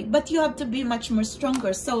anyway, but you have to be much more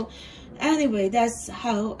stronger. So anyway, that's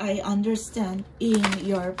how I understand in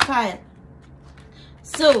your file.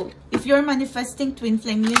 So if you're manifesting twin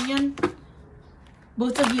flame union,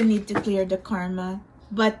 both of you need to clear the karma,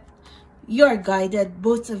 but you're guided,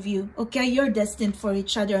 both of you, okay? You're destined for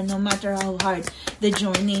each other. No matter how hard the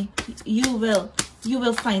journey, you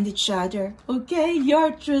will find each other, okay?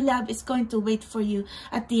 Your true love is going to wait for you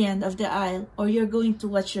at the end of the aisle, or you're going to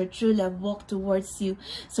watch your true love walk towards you,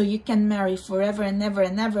 so you can marry forever and ever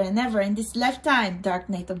and ever and ever in this lifetime. Dark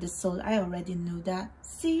night of the soul. I already knew that.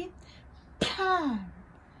 See? Pam.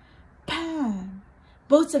 Pam.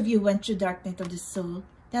 Both of you went through dark night of the soul.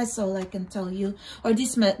 That's all I can tell you. Or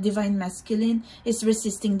this divine masculine is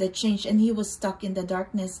resisting the change, and he was stuck in the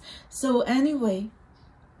darkness. So anyway,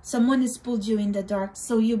 someone has pulled you in the dark,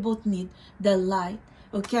 so you both need the light,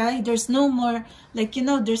 okay? There's no more, like, you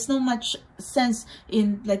know, there's no much sense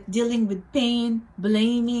in like dealing with pain,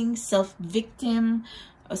 blaming, self-victim,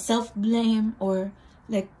 self-blame, or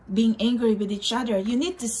like being angry with each other. You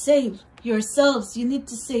need to save yourselves. You need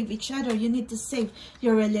to save each other. You need to save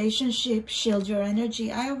your relationship. Shield your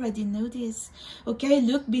energy. I already know this. Okay,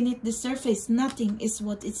 look beneath the surface. Nothing is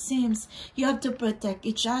what it seems. You have to protect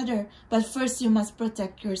each other. But first you must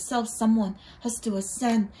protect yourself. Someone has to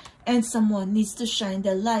ascend. And someone needs to shine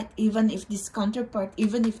the light. Even if this counterpart,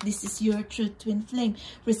 even if this is your true twin flame,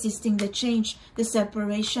 resisting the change, the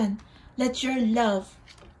separation. Let your love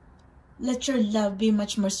be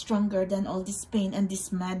much more stronger than all this pain and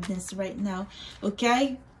this madness right now.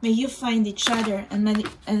 Okay? May you find each other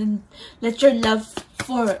and let your love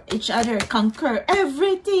for each other conquer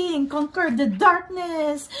everything. Conquer the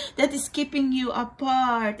darkness that is keeping you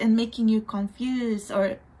apart and making you confused,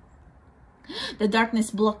 or the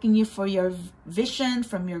darkness blocking you for your vision,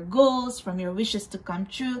 from your goals, from your wishes to come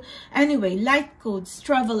true. Anyway, light codes,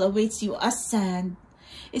 travel awaits you. Ascend.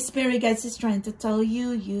 Spirit guides is trying to tell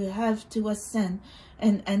you, you have to ascend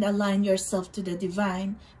and align yourself to the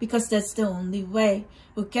divine, because that's the only way.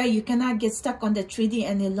 Okay, you cannot get stuck on the 3D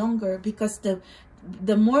any longer, because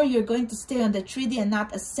the more you're going to stay on the 3D and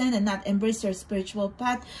not ascend and not embrace your spiritual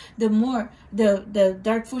path, the more the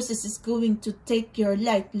dark forces is going to take your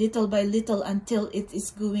light little by little until it is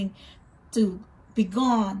going to be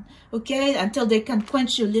gone. Okay, until they can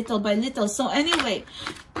quench you little by little. So anyway,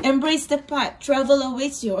 embrace the path. Travel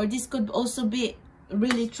awaits you, or this could also be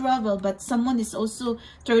really travel, but someone is also,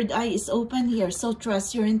 third eye is open here, so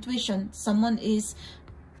trust your intuition. Someone is,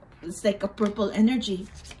 it's like a purple energy,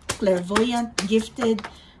 clairvoyant, gifted.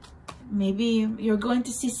 Maybe you're going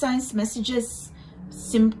to see signs, messages,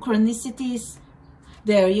 synchronicities.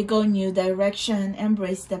 There you go, new direction.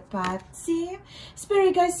 Embrace the path. See,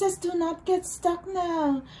 Spirit guide says, do not get stuck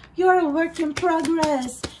now. You're a work in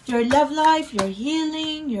progress. Your love life, your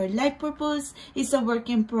healing, your life purpose is a work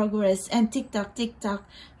in progress. And tick tock,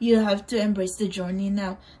 you have to embrace the journey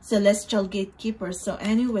now. Celestial gatekeeper. So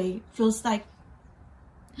anyway, feels like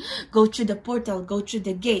go through the portal, go through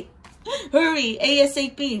the gate. Hurry,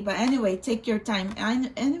 ASAP. But anyway, take your time.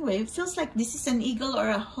 Anyway, it feels like this is an eagle or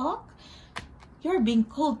a hawk. You're being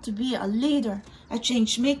called to be a leader, a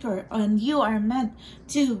change maker, and you are meant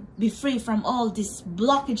to be free from all these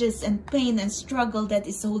blockages and pain and struggle that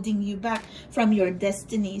is holding you back from your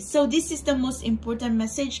destiny. So this is the most important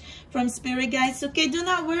message from Spirit guides. Okay, do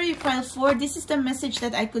not worry, pile 4. This is the message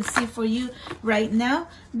that I could see for you right now.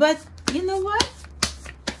 But you know what?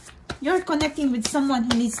 You're connecting with someone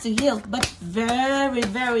who needs to heal, but very,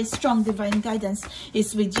 very strong divine guidance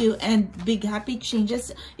is with you, and big happy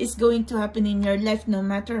changes is going to happen in your life no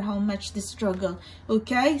matter how much the struggle.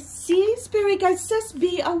 Okay? See, Spirit guide says,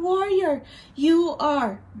 be a warrior. You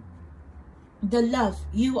are the love.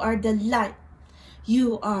 You are the light.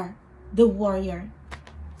 You are the warrior.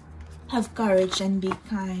 Have courage and be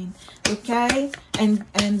kind. Okay?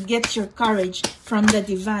 And get your courage from the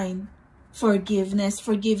divine. Forgiveness,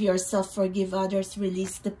 forgive yourself, forgive others,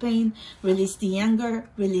 release the pain, release the anger,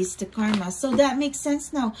 release the karma. So that makes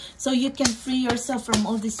sense now. So you can free yourself from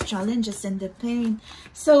all these challenges and the pain.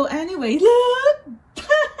 So anyway, look!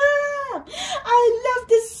 I love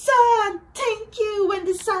the sun. Thank you. When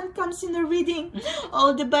the sun comes in a reading,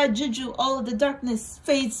 all the bad juju, all the darkness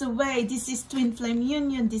fades away. This is twin flame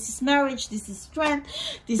union. This is marriage. This is strength.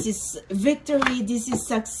 This is victory. This is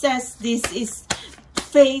success. This is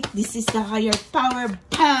faith. This is the higher power.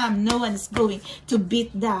 Bam! No one is going to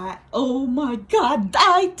beat that. Oh my God!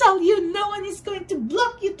 I tell you, no one is going to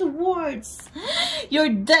block you towards your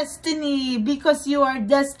destiny, because you are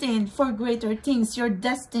destined for greater things. You're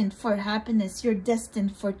destined for happiness. You're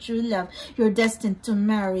destined for true love. You're destined to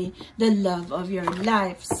marry the love of your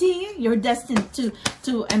life. See, you're destined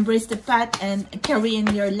to embrace the path and carry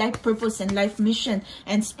in your life purpose and life mission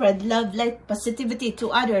and spread love, light, positivity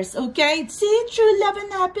to others. Okay? See, true love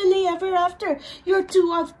and happily ever after. You're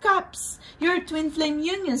 2 of Cups. You're twin flame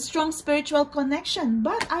union, strong spiritual connection.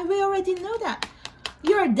 But we already know that.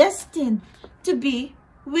 You're destined to be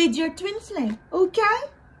with your twin flame. Okay?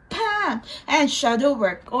 Bam! And shadow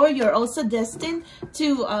work. Or you're also destined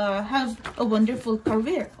to have a wonderful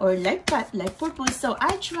career or life path, life purpose. So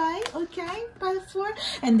I try. Okay? Pile 4.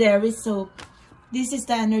 And there is hope. This is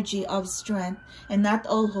the energy of strength. And not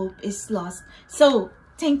all hope is lost. So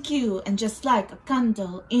thank you. And just like a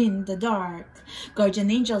candle in the dark,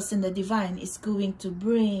 guardian angels and the divine is going to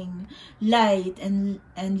bring light and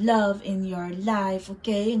love in your life.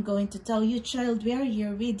 Okay? I'm going to tell you, child, we are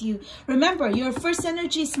here with you. Remember, your first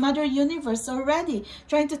energy is Mother Universe already.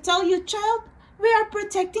 Trying to tell you, child, we are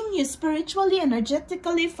protecting you spiritually,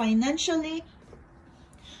 energetically, financially,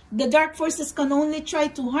 The dark forces can only try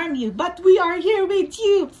to harm you, but we are here with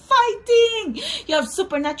you, fighting. You have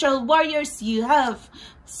supernatural warriors, you have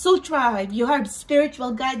soul tribe, you have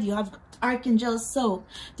spiritual guide, you have archangel. So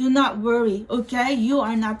do not worry, okay? You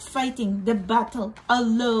are not fighting the battle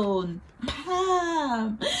alone.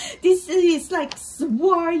 Bam! This is like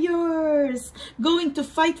warriors going to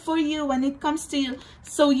fight for you when it comes to you,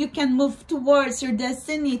 so you can move towards your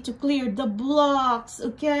destiny, to clear the blocks,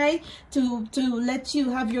 okay? To let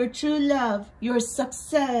you have your true love, your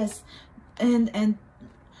success, and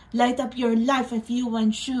light up your life if you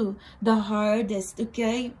went through the hardest,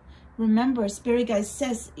 okay? Remember, Spirit Guide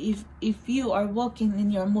says, if you are walking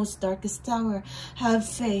in your most darkest tower, have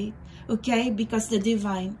faith, okay? Because the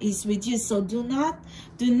divine is with you. So do not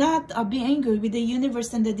be angry with the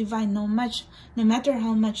universe and the divine, no matter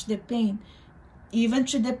how much the pain. Even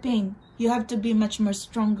through the pain, you have to be much more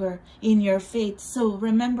stronger in your faith. So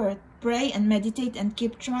remember, pray and meditate and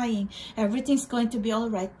keep trying. Everything's going to be all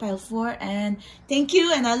right, pile 4. And thank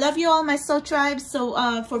you, and I love you all, my soul tribe. So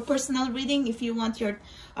for personal reading, if you want your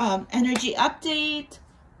energy update,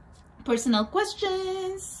 personal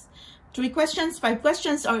questions, 3 questions, 5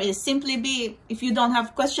 questions, or it simply be, if you don't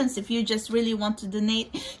have questions, if you just really want to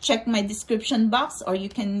donate, check my description box, or you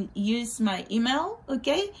can use my email,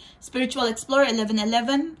 okay?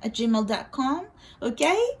 spiritualexplorer1111@gmail.com,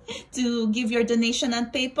 okay? To give your donation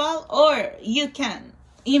on PayPal, or you can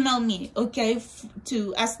email me, okay,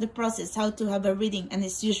 to ask the process how to have a reading, and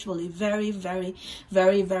it's usually very, very,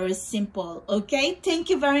 very, very simple, okay? Thank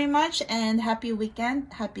you very much, and happy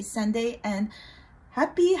weekend, happy Sunday, and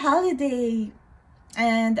happy holiday.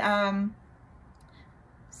 And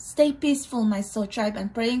stay peaceful, my soul tribe. I'm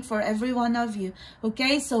praying for every one of you,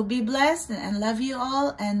 okay? So be blessed, and love you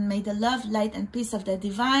all, and may the love, light, and peace of the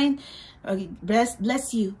divine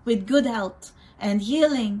bless you with good health and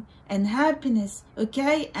healing and happiness,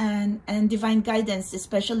 okay? And divine guidance,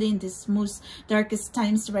 especially in this most darkest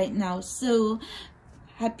times right now. So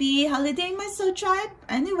happy holiday, my soul tribe.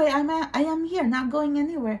 Anyway, I am here, not going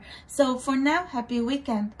anywhere. So for now, happy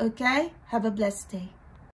weekend, okay? Have a blessed day.